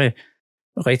jeg vil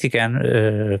rigtig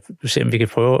gerne se, om vi kan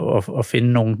prøve at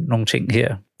finde nogle ting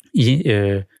her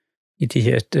i de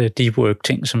her deep work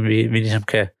ting, som vi ligesom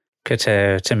kan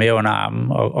tage med under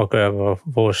armen og gøre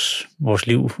vores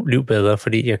liv bedre.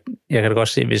 Fordi jeg kan da godt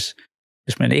se, hvis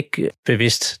man ikke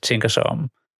bevidst tænker sig om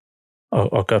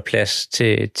og gør plads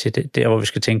til det, der, hvor vi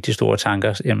skal tænke de store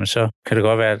tanker, jamen så kan det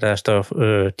godt være, at der står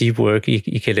deep work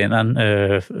i kalenderen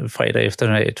fredag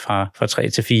eftermiddag fra 3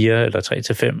 til 4 eller 3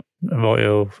 til 5, hvor jeg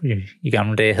jo i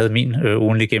gamle dage havde min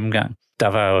ugenlige gennemgang. Der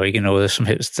var jo ikke noget som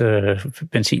helst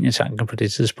benzin i tanken på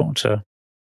det tidspunkt, så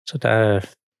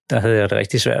der havde jeg det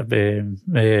rigtig svært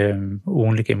med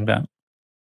ugenlig gennemgang.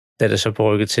 Da det så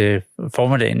brugte til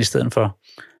formiddagen i stedet for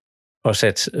at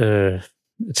sætte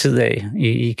tid af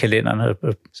i kalenderen,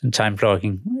 sådan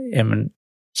timeblocking, jamen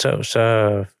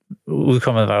så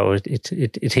udkommet var jo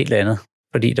et helt andet,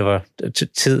 fordi der var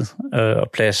tid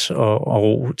og plads og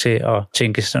ro til at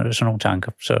tænke sådan nogle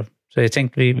tanker. Så jeg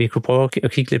tænkte, vi kunne prøve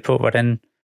at kigge lidt på,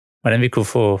 hvordan vi kunne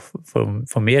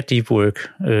få mere deep work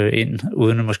ind,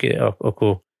 uden måske at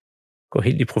gå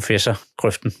helt i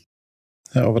professorgrøften.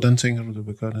 Ja, og hvordan tænker du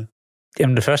vil gøre det?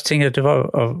 Jamen det første ting, det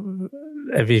var,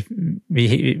 at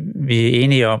vi er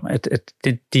enige om, at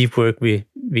det deep work,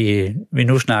 vi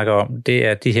nu snakker om, det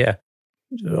er de her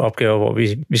opgaver, hvor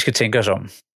vi skal tænke os om.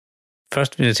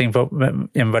 Først vil jeg tænke på,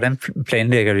 jamen, hvordan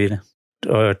planlægger vi det?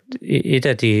 Og et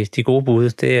af de gode bud,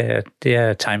 det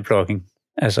er timeblocking.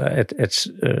 Altså at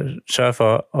sørge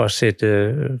for at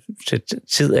sætte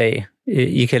tid af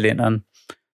i kalenderen,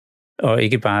 og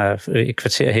ikke bare et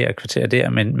kvarter her, et kvarter der,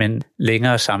 men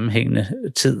længere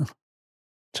sammenhængende tid,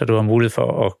 så du har mulighed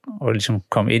for at ligesom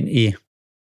komme ind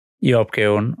i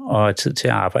opgaven og have tid til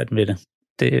at arbejde med det.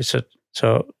 Det er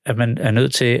så at man er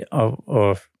nødt til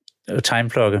at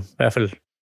timeblocke, i hvert fald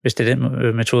hvis det er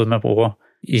den metode, man bruger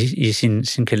i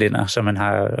sin kalender, så man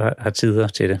har tider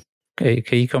til det.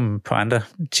 Kan I komme på andre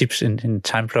tips end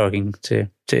timeblocking til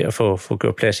at få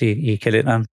gjort plads i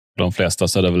kalenderen? De flesta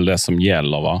så är det väl det som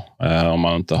gäller, va? Om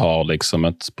man inte har liksom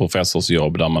ett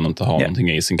professorsjobb där man inte har någonting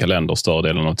i sin kalender större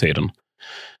delen av tiden.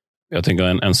 Jag tänker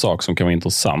en sak som kan vara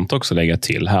intressant också att lägga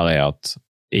till här är att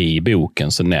i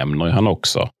boken så nämner han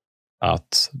också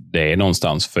att det är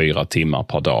någonstans 4 timmar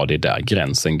per dag. Det är där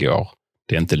gränsen går.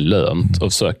 det är inte lönt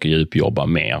att försöka djupjobba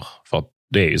mer. För att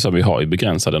det är ju så att vi har ju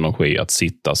begränsad energi att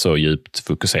sitta så djupt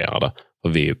fokuserade. För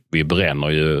vi bränner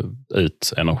ju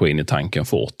ut energin i tanken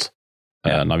fort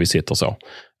när vi sitter så.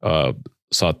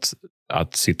 Så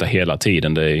att sitta hela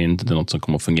tiden, det är inte något som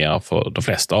kommer att fungera för de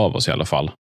flesta av oss i alla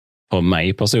fall. För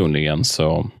mig personligen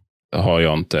så har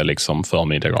jag inte liksom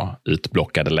förmiddagar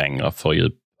utblockade längre för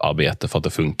djuparbete för att det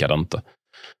funkade inte.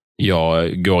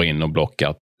 Jag går in och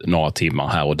blockar några timmar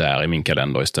här och där i min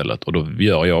kalender istället. Och då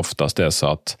gör jag oftast det så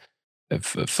att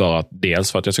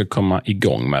dels för att jag ska komma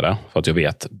igång med det. För att jag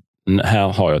vet, här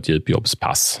har jag ett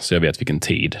djupjobbspass så jag vet vilken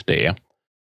tid det är.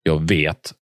 Jag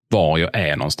vet var jag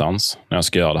är någonstans när jag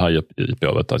ska göra det här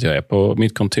djupjobbet. Att jag är på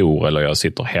mitt kontor eller jag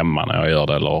sitter hemma när jag gör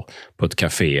det eller på ett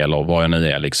café eller var jag nu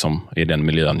är liksom i den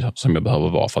miljön som jag behöver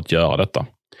vara för att göra detta.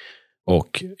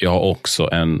 Och jag har också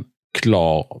en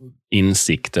klar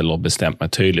insikt eller bestämt mig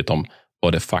tydligt om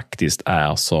vad det faktiskt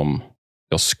är som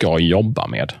jag ska jobba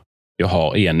med. Jag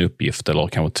har en uppgift eller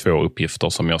kanske 2 uppgifter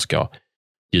som jag ska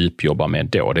djupjobba med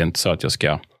då. Det är inte så att jag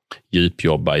ska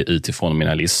djupjobba utifrån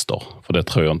mina listor. För det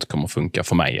tror jag inte kommer funka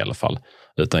för mig i alla fall.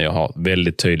 Utan jag har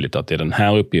väldigt tydligt att det är den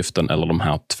här uppgiften eller de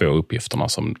här 2 uppgifterna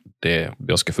som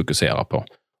jag ska fokusera på.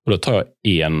 Och då tar jag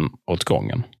en åt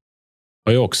gången.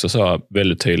 Och jag är också så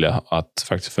väldigt tydlig att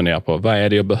faktiskt fundera på vad är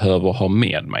det jag behöver ha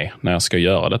med mig när jag ska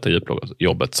göra detta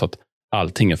djupjobbet så att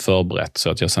allting är förberett så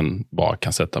att jag sen bara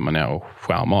kan sätta mig ner och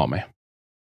skärma av mig.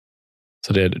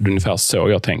 Så det är ungefär så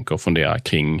jag tänker fundera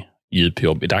kring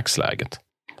djupjobb i dagsläget.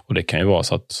 Och det kan ju vara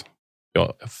så att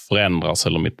jag förändras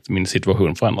eller min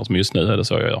situation förändras, men just nu är det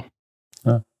så jag gör.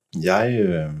 Ja.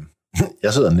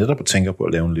 Jag sidder netop og tænker på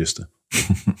at lave en liste.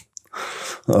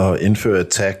 Og indføre et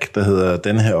tag, der hedder,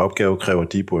 den her opgave kræver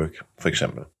deep work, for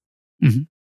eksempel. Mm-hmm.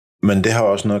 Men det har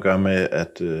også noget at gøre med,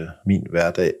 at min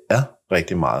hverdag er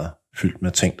rigtig meget fyldt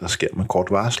med ting, der sker med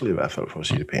kort varsel, i hvert fald for at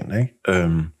sige det pænt, ikke?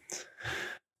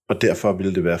 Og derfor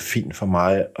ville det være fint for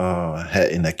mig at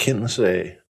have en erkendelse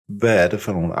af, hvad er det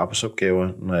for nogle arbejdsopgaver,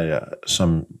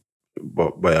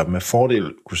 hvor jeg med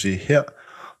fordel kunne sige, her,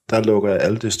 der lukker jeg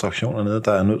alle distraktioner ned,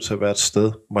 der er nødt til at være et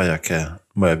sted,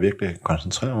 hvor jeg virkelig kan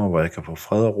koncentrere mig, hvor jeg kan få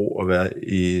fred og ro og være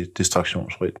i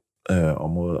distraktionsfrit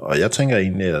område. Og jeg tænker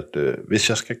egentlig, at hvis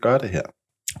jeg skal gøre det her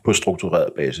på struktureret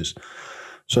basis,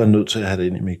 så er jeg nødt til at have det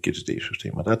ind i mit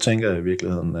GTD-system. Og der tænker jeg i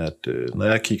virkeligheden, at når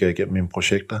jeg kigger igennem mine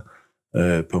projekter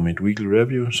på mit weekly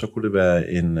review, så kunne det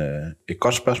være et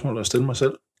godt spørgsmål at stille mig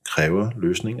selv. Kræver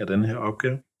løsning af den her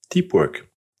opgave deep work?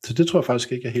 Så det tror jeg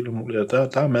faktisk ikke er helt umuligt.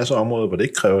 Der er masser af områder, hvor det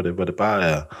ikke kræver det, hvor det bare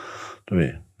er, du ved,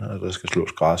 der skal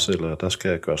slås græs, eller der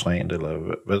skal gøres rent, eller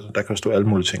der kan stå alle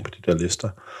mulige ting på de der lister.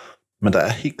 Men der er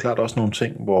helt klart også nogle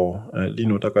ting, hvor lige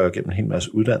nu, der gør jeg gennem en hel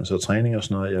masse uddannelse og træning og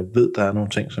sådan noget. Jeg ved, der er nogle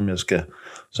ting, som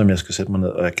jeg skal sætte mig ned,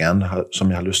 og som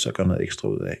jeg har lyst til at gøre noget ekstra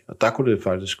ud af. Og der kunne det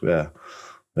faktisk være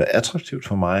attraktivt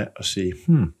for mig at sige,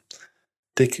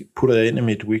 det putter jeg ind i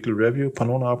mit weekly review på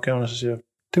nogle af opgaverne, så siger jeg,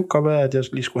 det kunne godt være, at jeg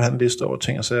lige skulle have en liste over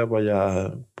ting og sager, hvor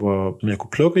jeg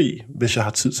kunne plukke i, hvis jeg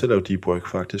har tid til at lave deep work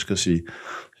faktisk, og sige,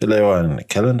 jeg laver en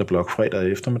kalenderblok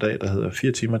fredag eftermiddag, der hedder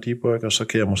 4 timer deep work, og så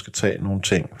kan jeg måske tage nogle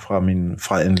ting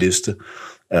fra en liste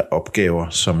af opgaver,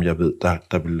 som jeg ved,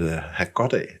 der ville have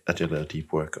godt af, at jeg lavede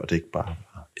deep work, og det er ikke bare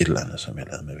et eller andet, som jeg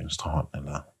lavede med venstre hånd,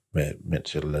 eller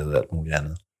mens jeg lavede alt muligt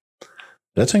andet.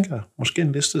 Jeg tænker, måske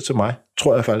en liste till mig,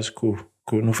 tror jag faktiskt kunne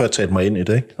nu får jag tagit mig in i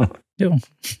det, ikke? Jo.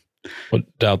 Och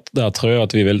där tror jag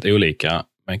att vi är väldigt olika,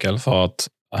 Mikael, för att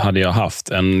hade jag haft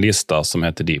en lista som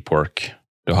heter Deep Work,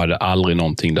 då hade aldrig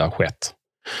någonting där skett.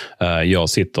 Jag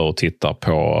sitter och tittar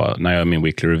på, när jag gör min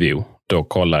weekly review, då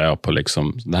kollar jag på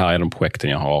liksom, det här är de projekten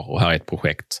jag har och här är ett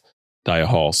projekt där jag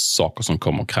har saker som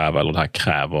kommer kräva, eller det här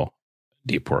kräver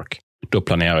Deep Work. Då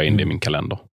planerar jag in det i min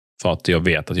kalender. För att jag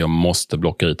vet att jag måste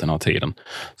blocka ut den här tiden.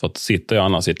 Så att sitter jag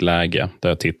annars i ett läge där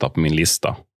jag tittar på min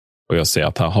lista och jag ser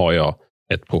att här har jag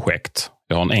ett projekt.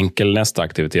 Jag har en enkel nästa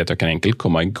aktivitet. Jag kan enkelt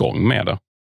komma igång med det.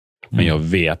 Men jag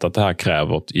vet att det här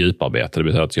kräver ett djuparbete. Det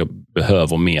betyder att jag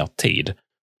behöver mer tid.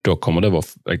 Då kommer det vara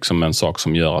liksom en sak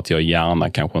som gör att jag gärna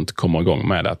kanske inte kommer igång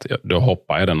med det. Då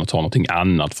hoppar jag den och tar någonting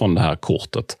annat från det här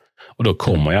kortet. Och då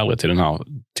kommer jag aldrig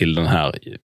till den här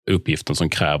uppgiften som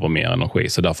kräver mer energi.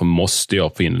 Så därför måste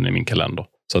jag få in den i min kalender.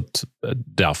 Så att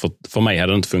därför, för mig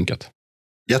hade det inte funkat.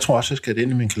 Jeg tror også, jeg skal have det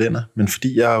ind i min kalender, men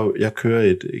fordi jeg kører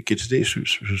et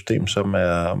GTD-system, som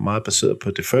er meget baseret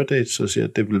på deferred date, så siger jeg,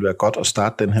 at det vil være godt at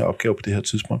starte den her opgave på det her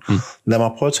tidspunkt. Lad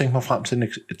mig prøve at tænke mig frem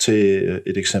til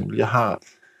et eksempel. Jeg har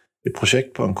et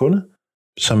projekt på en kunde,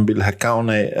 som vil have gavn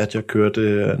af, at jeg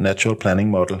kørte Natural Planning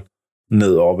Model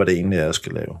ned over, hvad det egentlig er, jeg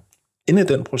skal lave. Inde i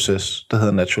den proces, der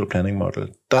hedder Natural Planning Model,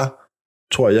 der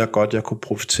tror jeg godt, jeg kunne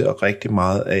profitere rigtig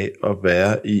meget af at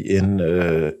være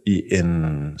i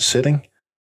en setting,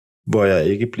 hvor jeg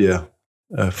ikke bliver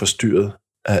forstyrret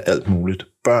af alt muligt.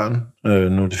 Børn,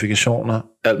 notifikationer,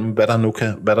 alt, hvad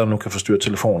der nu kan forstyrre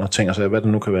telefoner, ting og sager, hvad det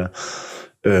nu kan være.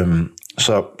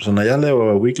 Så når jeg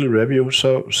laver weekly review,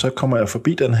 så kommer jeg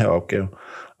forbi den her opgave.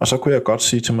 Og så kunne jeg godt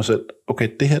sige til mig selv, okay,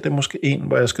 det her det er måske en,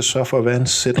 hvor jeg skal sørge for at være en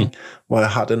setting, hvor jeg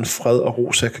har den fred og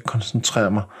ro, så jeg kan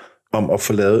koncentrere mig om at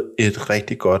få lavet et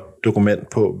rigtig godt dokument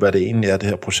på, hvad det egentlig er, det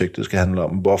her projekt det skal handle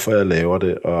om, hvorfor jeg laver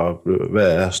det, og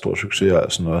hvad er stor succes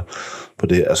og sådan noget på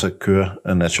det, altså køre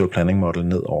en natural planning model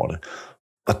ned over det.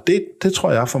 Og det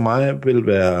tror jeg for mig vil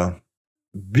være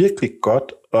virkelig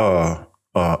godt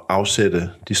at afsætte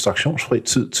distraktionsfri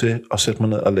tid til at sætte mig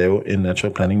ned og lave en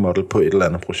natural planning model på et eller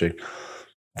andet projekt.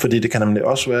 Fordi det kan nemlig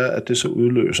også være, at det så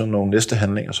udløser nogle næste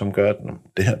handlinger, som gør, at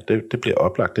det her det bliver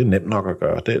oplagt, det er nemt nok at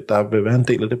gøre. Der vil være en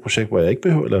del af det projekt, hvor jeg ikke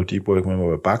behøver at lave deep work, men hvor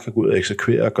jeg bare kan gå ud og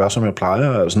eksekvere og gøre, som jeg plejer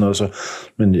og sådan noget. Så,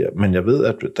 men jeg ved,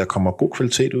 at der kommer god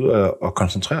kvalitet ud af at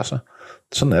koncentrere sig.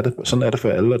 Sådan er det for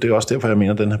alle, og det er også derfor, jeg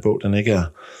mener, at den her bog, den ikke er,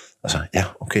 altså ja,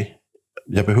 okay,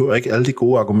 jeg behøver ikke alle de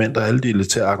gode argumenter, alle de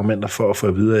elitære argumenter for at få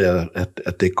at vide,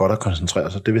 at det er godt at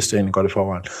koncentrere sig. Det vidste jeg egentlig godt i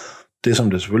forvejen. Det,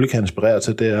 som det selvfølgelig kan inspirere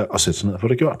til, det er at sætte sig ned og få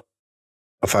det gjort.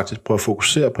 Og faktisk prøve at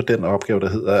fokusere på den opgave, der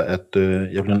hedder, at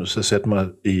jeg bliver nødt til at sætte mig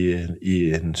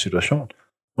i en situation,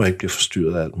 hvor jeg ikke bliver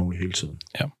forstyrret af alt muligt hele tiden.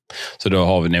 Ja. Så då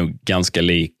har vi nog ganska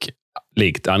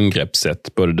likt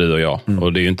angreppssätt, både du och jag.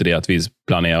 Och det är ju inte det att vi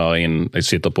planerar in,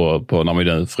 sitter på när vi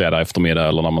är fredag eftermiddag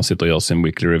eller när man sitter och gör sin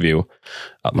weekly review,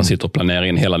 att man sitter och planerar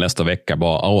in hela nästa vecka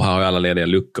bara, här har alla lediga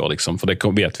luckor liksom, för det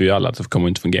vet vi ju alla att det kommer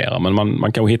inte fungera, men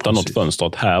man kan ju hitta något fönster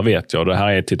att här vet jag, det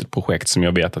här är ett litet projekt som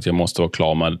jag vet att jag måste vara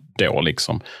klar med då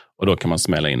liksom, och då kan man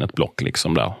smälla in ett block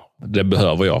liksom där. Det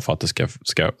behöver jag för att det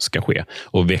ska ske.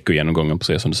 Och veckogenomgången,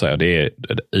 precis som du säger, det är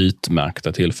det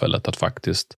utmärkta tillfället att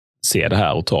faktiskt se det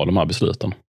her og ta de her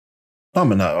besluten. Nå,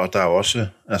 men og der er også,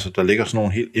 altså der ligger sådan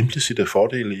nogle helt implicite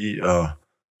fordele i at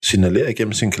signalere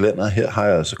igennem sin kalender. Her har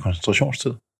jeg altså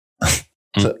koncentrationstid.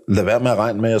 Så lad være med at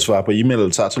regne med at svare på e-mail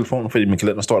eller tage telefonen, fordi i min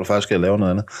kalender står der faktisk, at jeg laver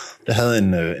noget andet. Jeg havde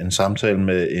en samtale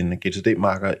med en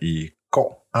GTD-marker i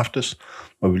går aftes,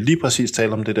 hvor vi lige præcis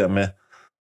talte om det der med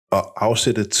at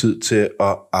afsætte tid til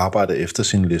at arbejde efter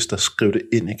sine lister, skrive det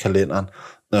ind i kalenderen.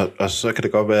 Og så kan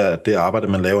det godt være, at det arbejde,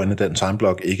 man laver inde i den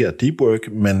timeblock, ikke er deep work,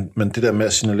 men det der med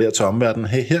at signalere til omverdenen,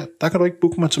 hey, her, der kan du ikke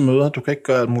booke mig til møder, du kan ikke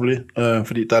gøre alt muligt,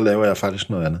 fordi der laver jeg faktisk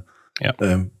noget andet. Ja.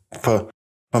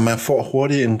 For man får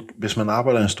hurtigt, hvis man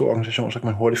arbejder i en stor organisation, så kan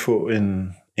man hurtigt få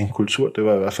en kultur. Det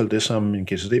var i hvert fald det, som min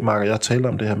GTD-marker, jeg talte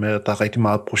om det her med, at der er rigtig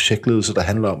meget projektledelse, der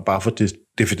handler om bare for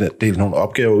at dele nogle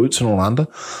opgaver ud til nogle andre.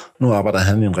 Nu arbejder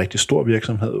han i en rigtig stor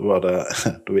virksomhed, hvor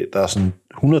der er sådan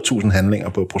 100.000 handlinger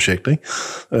på et projekt, ikke?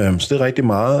 Så det er rigtig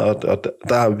meget, og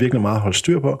der er virkelig meget at holde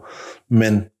styr på.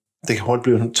 Men det kan hurtigt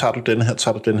blive, tager du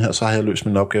den her, så har jeg løst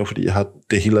min opgave, fordi jeg har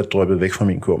det hele drøbet væk fra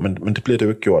min kur. Men det bliver det jo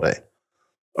ikke gjort af.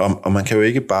 Og man kan jo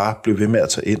ikke bare blive ved med at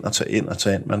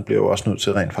tage ind. Man bliver jo også nødt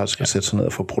til rent faktisk at sætte sig ned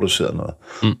og få produceret noget.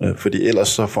 Fordi ellers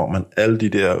så får man alle de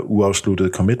der uafsluttede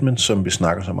commitments, som vi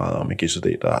snakker så meget om i GTD,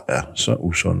 der er så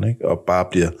usunde, ikke? Og bare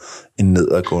bliver en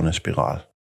nedadgående spiral.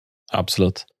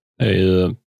 Absolut. Det är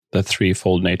ju the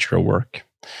threefold nature of work.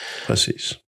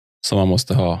 Precis. Som man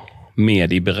måste ha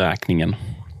med i beräkningen.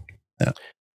 Ja.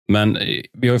 Men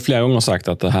vi har ju flera gånger sagt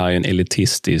att det här är en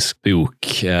elitistisk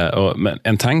bok. Men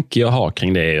en tanke jag har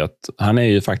kring det är att han är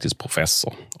ju faktiskt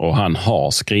professor. Och han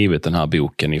har skrivit den här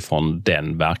boken ifrån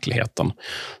den verkligheten.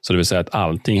 Så det vill säga att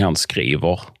allting han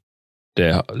skriver,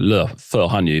 det för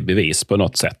han ju i bevis på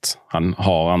något sätt. Han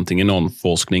har antingen någon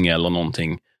forskning eller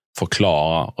någonting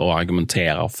förklara och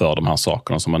argumentera för de här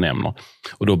sakerna som man nämner.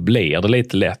 Och då blir det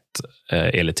lite lätt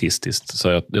elitistiskt.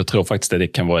 Så jag tror faktiskt att det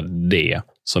kan vara det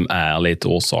som är lite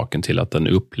orsaken till att den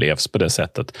upplevs på det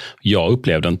sättet. Jag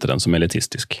upplevde inte den som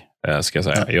elitistisk, ska jag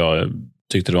säga. Jag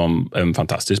tyckte det var en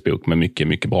fantastisk bok med mycket,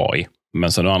 mycket bra i.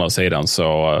 Men sen å andra sidan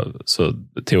så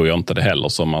tog jag inte det heller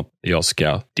som att jag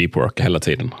ska deep worka hela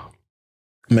tiden.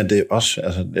 Men det er også,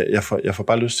 altså, jeg får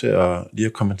bare lyst til at lige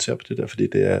at kommentere på det der, fordi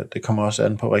det kommer også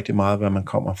an på rigtig meget, hvad man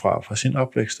kommer fra sin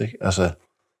opvækst, ikke? Altså,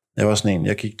 jeg var sådan en,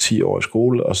 jeg gik 10 år i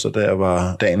skole, og så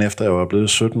dagen efter jeg var blevet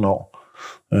 17 år,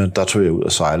 der tog jeg ud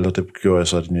og sejlede, og det gjorde jeg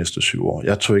så de næste 7 år.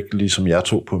 Jeg tog ikke ligesom jeg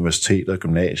tog på universitet og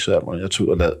gymnasiet, jeg tog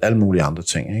ud og lavede alle mulige andre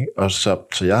ting, ikke? Og så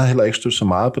jeg har heller ikke stødt så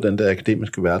meget på den der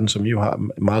akademiske verden, som I jo har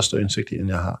meget større indsigt i, end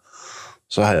jeg har.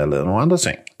 Så har jeg lavet nogle andre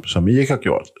ting, som I ikke har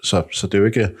gjort. Så det er jo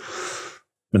ikke...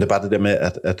 Men det er bare det der med,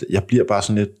 at jeg bliver bare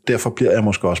sådan lidt... Derfor bliver jeg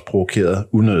måske også provokeret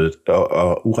unødigt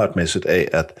og uretmæssigt af,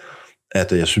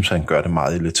 at jeg synes, at han gør det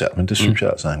meget elitært. Men det synes jeg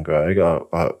altså, han gør, ikke?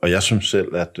 Og jeg synes selv,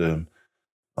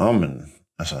 ja, men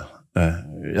altså,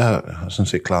 jeg har sådan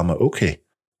set klaret mig okay.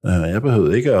 Jeg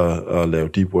behøvede ikke at lave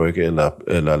deep work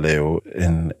eller lave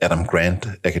en Adam Grant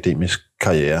akademisk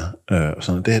karriere.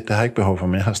 Sådan. Det har jeg ikke behov for,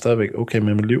 men jeg har stadigvæk okay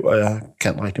med mit liv, og jeg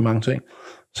kan rigtig mange ting.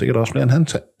 Så kan det også blive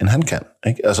en han kan.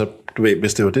 Ikke? Altså, du ved,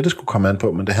 hvis det var det skulle komme an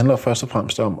på, men det handler først og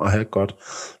fremmest om at have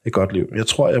et godt liv. Jeg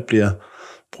tror, jeg bliver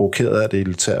provokeret af det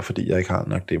elitære, fordi jeg ikke har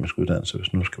en akademisk uddannelse,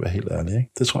 hvis nu skal være helt ærlig. Ikke?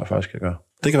 Det tror jeg faktisk, jeg gør.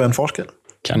 Det kan være en forskel.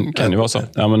 Kan ju vara så.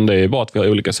 Ja, men det är bra att vi har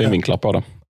olika synvinklar på det.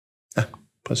 Ja,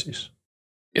 precis.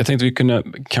 Jag tänkte vi kunde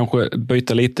kanske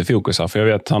byta lite fokus här, för jag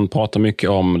vet att han pratar mycket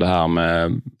om det här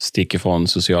med stick ifrån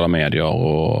sociala medier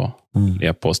och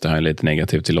e-post är han lite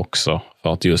negativ till också,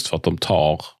 för att de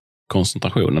tar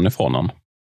koncentrationen ifrån han.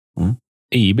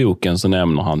 I boken så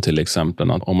nämner han till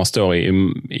exempel att om man står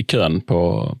i kön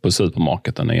på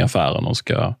supermarketen i affären och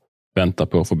ska vänta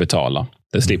på att få betala.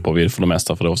 Det slipper vi för det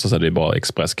mesta, för det oftast är det bara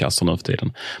expresskassor nu för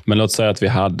tiden. Men låt säga att vi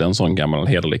hade en sån gammal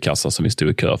hederlig kassa som vi stod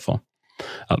i kö för.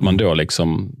 Att man då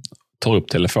liksom tar upp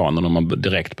telefonen och man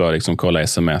direkt börjar liksom kolla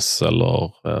sms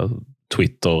eller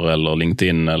Twitter eller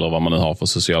LinkedIn eller vad man nu har för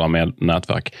sociala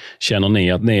nätverk. Känner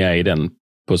ni att ni är i den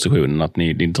positionen att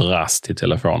ni dras till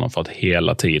telefonen för att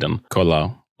hela tiden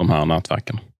kolla de här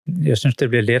nätverken? Jeg synes, det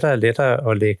bliver lettere og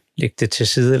lettere at lægge det til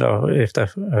side, eller efter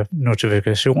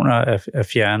notifikationer er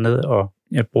fjernet, og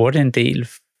jeg bruger det en del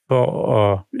for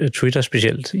at Twitter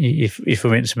specielt i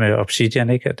forbindelse med Obsidian,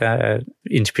 ikke? At der er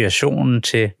inspirationen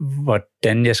til,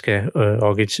 hvordan jeg skal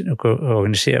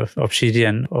organisere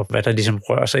Obsidian, og hvad der ligesom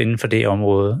rører sig inden for det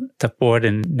område. Der bruger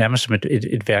det nærmest som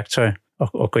et værktøj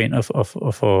at gå ind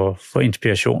og få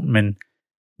inspiration,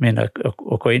 men at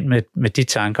gå ind med de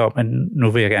tanker om, at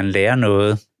nu vil jeg gerne lære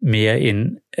noget mere,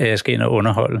 end at jeg skal ind og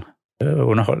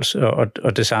underholdes.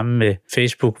 Og det samme med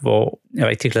Facebook, hvor jeg er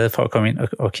rigtig glad for at komme ind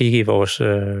og kigge i vores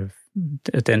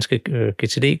danske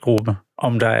GTD-gruppe,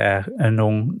 om der er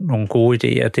nogle gode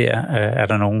idéer der, er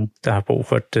der nogen, der har brug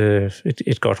for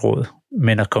et godt råd.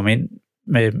 Men at komme ind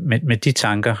med de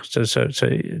tanker,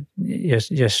 så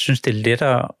jeg synes, det er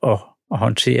lettere at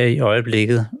håndtere i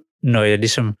øjeblikket, når jeg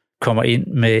ligesom kommer in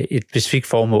med ett specifikt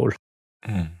formål.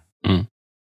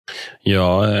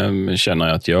 Jag känner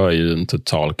att jag är ju en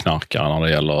total knarkare när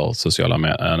det gäller sociala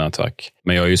nätverk.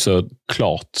 Men jag är ju så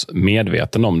klart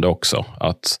medveten om det också.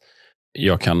 Att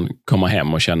jag kan komma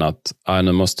hem och känna att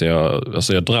nu måste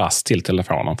jag dras till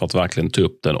telefonen för att verkligen ta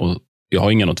upp den. Och jag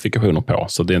har inga notifikationer på,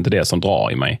 så det är inte det som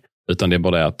drar i mig. Utan det är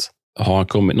bara det att har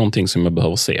kommit någonting som jag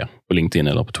behöver se på LinkedIn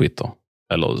eller på Twitter.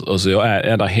 Alltså jag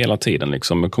är där hela tiden.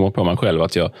 Liksom. Jag kommer på mig själv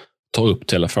att jag tar upp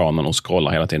telefonen och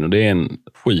scrollar hela tiden. Och det är en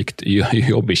sjukt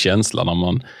jobbig känsla när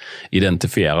man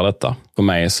identifierar detta. För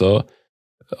mig så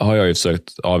har jag ju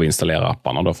försökt avinstallera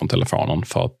apparna då från telefonen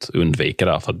för att undvika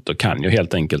det. För då kan jag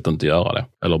helt enkelt inte göra det.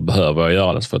 Eller behöver jag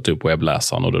göra det för att ta upp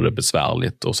webbläsaren och då är det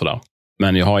besvärligt och sådär.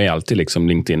 Men jag har ju alltid liksom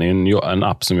LinkedIn, en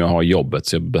app som jag har i jobbet,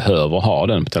 så jag behöver ha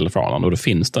den på telefonen och då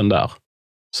finns den där.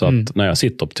 Så att när jag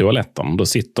sitter på toaletten, då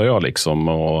sitter jag liksom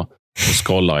och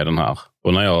scrollar i den här.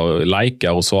 Och när jag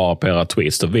likar och svarar på era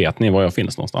tweets, då vet ni var jag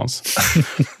finns någonstans.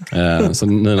 Så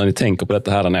nu när ni tänker på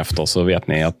detta här den efter, så vet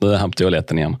ni att nu är han på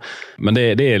toaletten igen. Men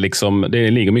det är liksom,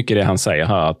 det ligger mycket i det han säger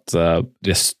här, att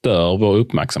det stör vår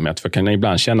uppmärksamhet. För kan jag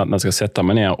ibland känna att när jag ska sätta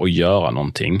mig ner och göra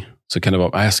någonting, så kan det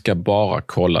vara, jag ska bara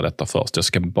kolla detta först. Jag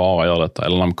ska bara göra detta.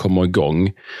 Eller när man kommer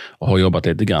igång och har jobbat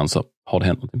lite grann, så har det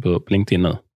hänt något på LinkedIn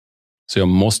nu. Så jag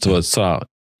måste vara så här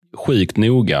sjukt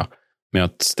noga med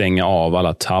att stänga av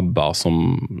alla tabbar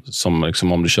som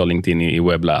liksom, om du kör LinkedIn i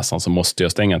webbläsaren, så måste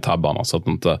jag stänga tabbarna så att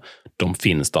inte de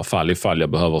finns där ifall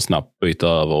jag behöver snabbt byta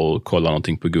över och kolla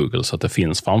någonting på Google, så att det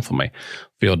finns framför mig.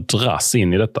 För jag dras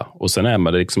in i detta. Och sen är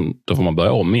man det liksom, då får man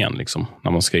börja om igen liksom,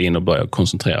 när man ska in och börja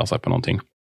koncentrera sig på någonting.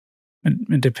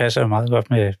 Men det passer jo meget godt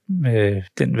med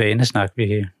den vanesnak,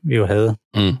 vi jo havde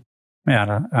med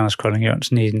Anders Kolding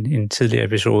Jørgensen i en tidligere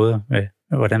episode, med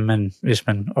hvordan man, hvis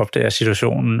man opdager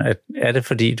situationen, at er det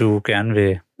fordi, du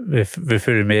gerne vil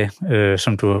følge med,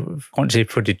 som du har grund til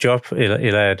på dit job,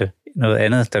 eller er det noget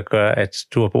andet, der gør, at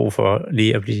du har brug for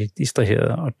lige at blive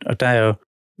distraheret? Og der er jo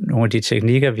nogle af de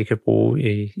teknikker, vi kan bruge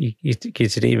i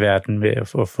GTD-verdenen med at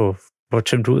få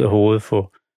tømt ud af hovedet,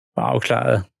 få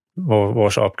afklaret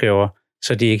vores opgaver,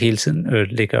 så de ikke hele tiden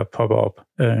ligger og popper op.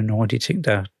 Nogle af de ting,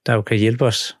 der jo kan hjælpe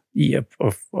os i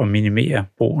at minimere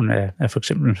brugen af for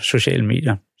eksempel sociale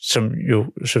medier, som jo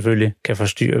selvfølgelig kan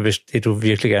forstyrre, hvis det du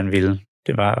virkelig gerne ville,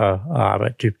 det var att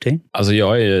arbeta djupt i. Alltså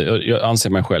jag anser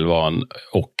mig själv vara en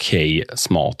okej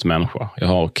smart människa. Jag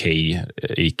har okej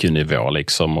IQ-nivå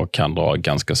liksom och kan dra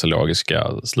ganska så logiska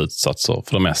slutsatser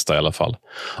för det mesta i alla fall.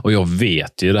 Och jag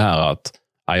vet ju det här att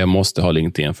jag måste ha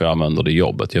LinkedIn för jag använder det i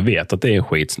jobbet. Jag vet att det är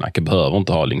skitsnack. Jag behöver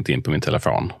inte ha LinkedIn på min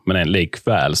telefon. Men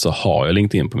likväl så har jag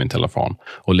LinkedIn på min telefon.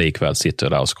 Och likväl sitter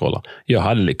jag där och scrollar. Jag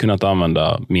hade kunnat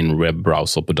använda min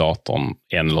webbrowser på datorn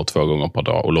 1 eller 2 gånger per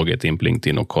dag och loggat in på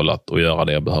LinkedIn och kollat och göra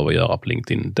det jag behöver göra på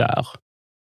LinkedIn där.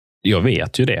 Jag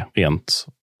vet ju det rent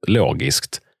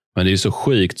logiskt. Men det är ju så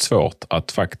sjukt svårt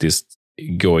att faktiskt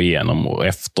gå igenom och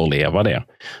efterleva det.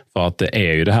 För att det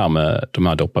är ju det här med de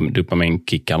här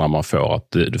dopaminkickarna man får.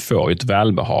 Att du får ju ett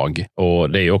välbehag. Och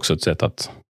det är ju också ett sätt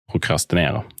att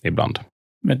prokrastinera ibland.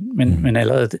 Men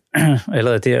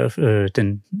allerede der,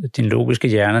 din logiske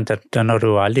hjerne, der når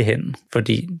du aldrig hen,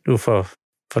 fordi du får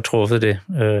truffet det.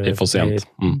 Det er for sent.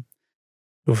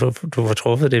 Du får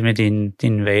truffet det med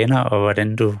dine vaner, og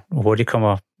hvordan du hurtigt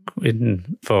kommer enten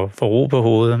for ro på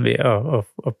hovedet ved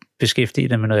at beskæftige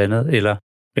dig med noget andet, eller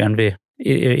gerne vil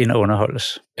ind og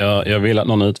underholdes. Jag vill att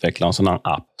någon utvecklar en sån här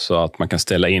app så att man kan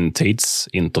ställa in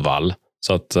tidsintervall.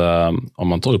 Så att om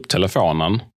man tar upp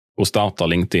telefonen och startar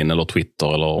LinkedIn eller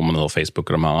Twitter eller om man har Facebook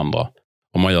och de här andra,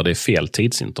 om man gör det i fel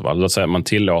tidsintervall, låt säga att man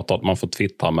tillåter att man får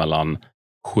twittra mellan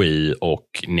 7 och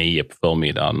 9 på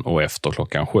förmiddagen och efter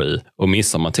klockan 7. Och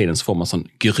missar man tiden så får man sån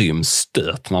grym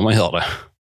stöt när man gör det.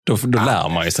 Då lär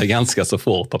man ju sig ganska så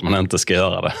fort att man inte ska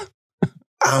göra det.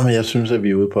 Men jeg synes, at vi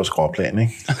er ude på skråplan,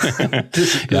 ikke?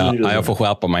 Jeg får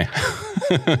skærpe mig.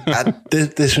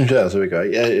 Det synes jeg altså, vi gør.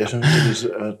 Jeg synes,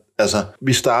 altså,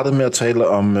 vi startede med at tale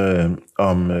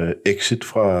om exit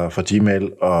fra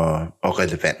Gmail og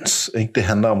relevans. Ikke? Det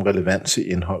handler om relevans i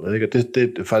indholdet. Ikke? Og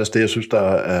det er faktisk det, jeg synes, der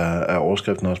er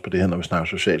overskriften også på det her, når vi snakker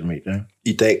sociale medier. Ikke?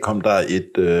 I dag kom der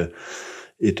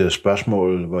et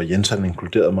spørgsmål, hvor Jens han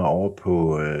inkluderede mig over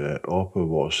på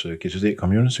vores GTD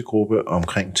community-gruppe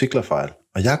omkring Ticklerfejl.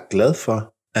 Og jeg er glad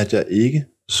for, at jeg ikke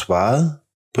svarede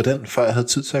på den, før jeg havde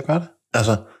tid til at gøre det.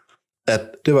 Altså, at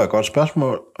det var et godt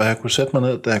spørgsmål, og jeg kunne sætte mig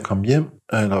ned, da jeg kom hjem,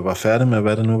 eller var færdig med,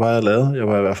 hvad det nu var, jeg lavede. Jeg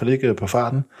var i hvert fald ikke på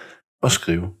farten, og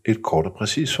skrive et kort og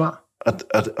præcist svar.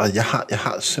 Og jeg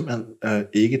har simpelthen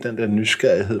ikke den der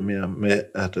nysgerrighed mere med,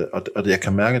 at jeg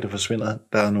kan mærke, at det forsvinder.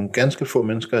 Der er nogle ganske få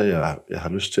mennesker, jeg har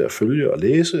lyst til at følge og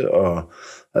læse, og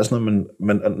altså noget,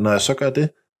 men når jeg så gør det,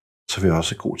 så vil jeg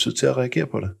også have god tid til at reagere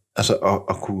på det. Altså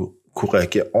at kunne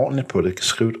reagere ordentligt på det,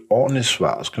 skrive et ordentligt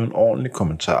svar, skrive en ordentlig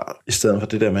kommentar, i stedet for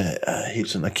det der med hele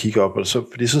tiden at kigge op,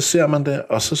 fordi så ser man det,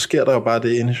 og så sker der jo bare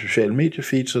det inde i sociale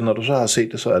mediefeed, så når du så har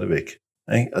set det, så er det væk.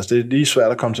 Ikke? Altså det er lige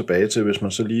svært at komme tilbage til, hvis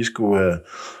man så lige skulle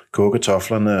koge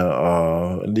kartoflerne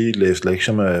og lige læse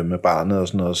lektier med barnet og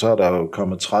sådan noget, så er der jo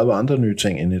kommet 30 andre nye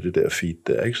ting ind i det der feed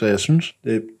der. Ikke? Så jeg synes,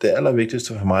 det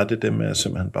allervigtigste for mig, det er det med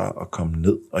simpelthen bare at komme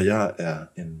ned. Og jeg er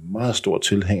en meget stor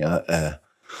tilhænger af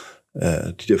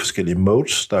de der forskellige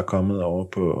modes, der er kommet over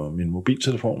på min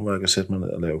mobiltelefon, hvor jeg kan sætte mig ned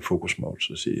og lave focus modes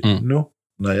og sige, nu,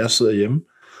 når jeg sidder hjemme,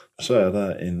 så er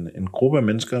der en gruppe af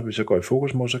mennesker, hvis jeg går i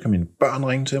focus mode, så kan mine børn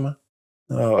ringe til mig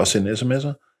og sende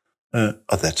sms'er,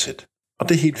 og that's it. Og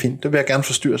det er helt fint, det vil jeg gerne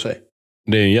forstyrre sig af.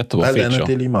 Det är en jättebra feature. Alt andet,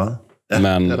 det är lige meget. Ja,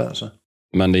 men, det är det alltså.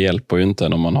 Men det hjälper ju inte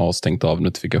när man har stängt av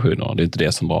notifikationer. Det är inte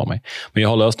det som drar mig. Men jag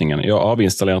har lösningen. Jag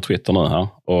avinstallerar Twitter nu här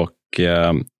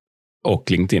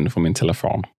och LinkedIn från min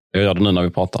telefon. Jag gör det nu när vi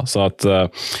pratar. Så att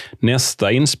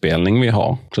nästa inspelning vi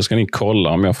har, så ska ni kolla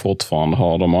om jag fortfarande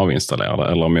har dem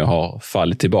avinstallerade eller om jag har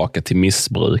fallit tillbaka till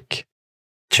missbruk.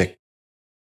 Check.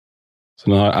 Så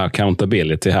nu har jag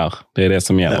accountability här. Det är det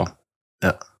som gäller.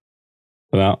 Ja.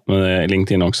 Så där, nu är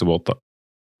LinkedIn också borta.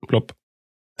 Plopp.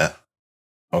 Ja.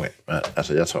 Okej,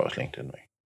 alltså jag tar också LinkedIn nu.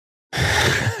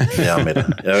 Jag är med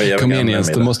det. Kom igen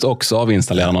Jens, du måste också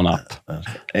avinstallera någon app.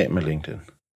 Af med LinkedIn.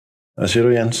 Hvad siger du,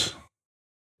 Jens?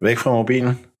 Væk fra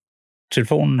mobilen?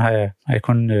 Telefonen har jeg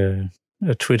kun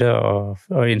Twitter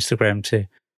og Instagram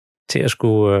til at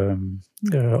skulle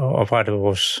oprette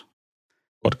vores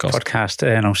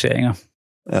podcast-annonceringer.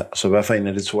 Ja, så hvad for en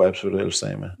af de 2 apps vil du helst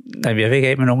af med? Nej, jeg vil ikke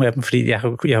af med nogen af dem, fordi jeg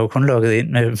har jo kun logget ind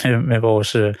med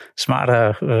vores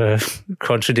smartere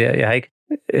konto der.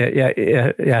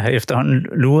 Jeg har efterhånden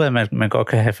luret, at man godt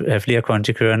kan have flere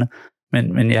konti kørende,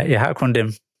 men jeg har kun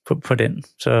dem på den.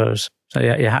 Så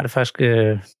jeg har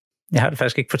det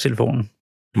faktisk ikke på telefonen.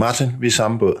 Martin, vi er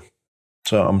samme båd.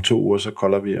 Så om 2 uger, så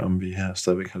kolder vi, om vi her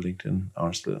stadigvæk har LinkedIn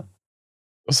afstillet.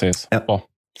 Precis. Ja. Bra.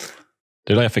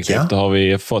 Det är effektivt. Ja. Då har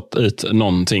vi fått ut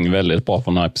någonting väldigt bra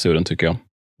från den här episoden tycker jag.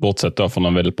 Bortsett då från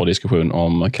en väldigt bra diskussion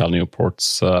om Cal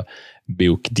Newports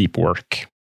bok Deep Work.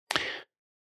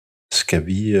 Ska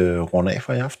vi runde af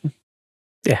for i aften?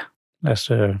 Ja, lad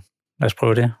os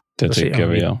prøve det. Det tycker jag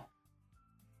vi gör.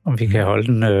 Om vi kan holde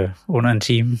den under en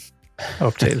time,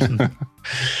 optagelsen.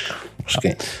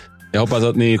 Måske. Jag hoppas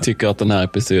att ni tycker att den här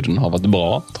episoden har varit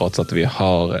bra, trots att vi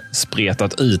har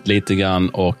spretat ut lite grann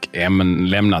och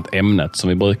lämnat ämnet som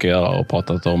vi brukar göra och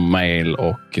pratat om mail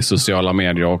och sociala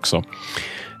medier också.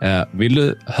 Vill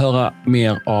du höra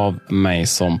mer av mig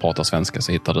som pratar svenska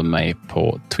så hittar du mig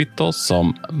på Twitter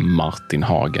som Martin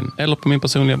Hagen eller på min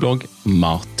personliga blogg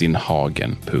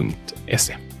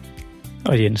martinhagen.se.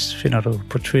 Och Jens finner du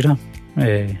på Twitter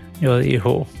med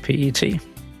JEHPET.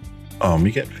 Og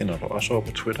Michael finder du også over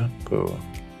på Twitter på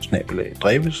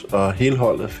 @Dreves, og hele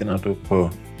holdet finder du på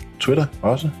Twitter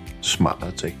også,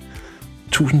 Smartere Tech.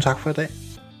 Tusind tak for i dag.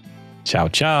 Ciao,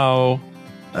 ciao.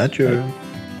 Adjø.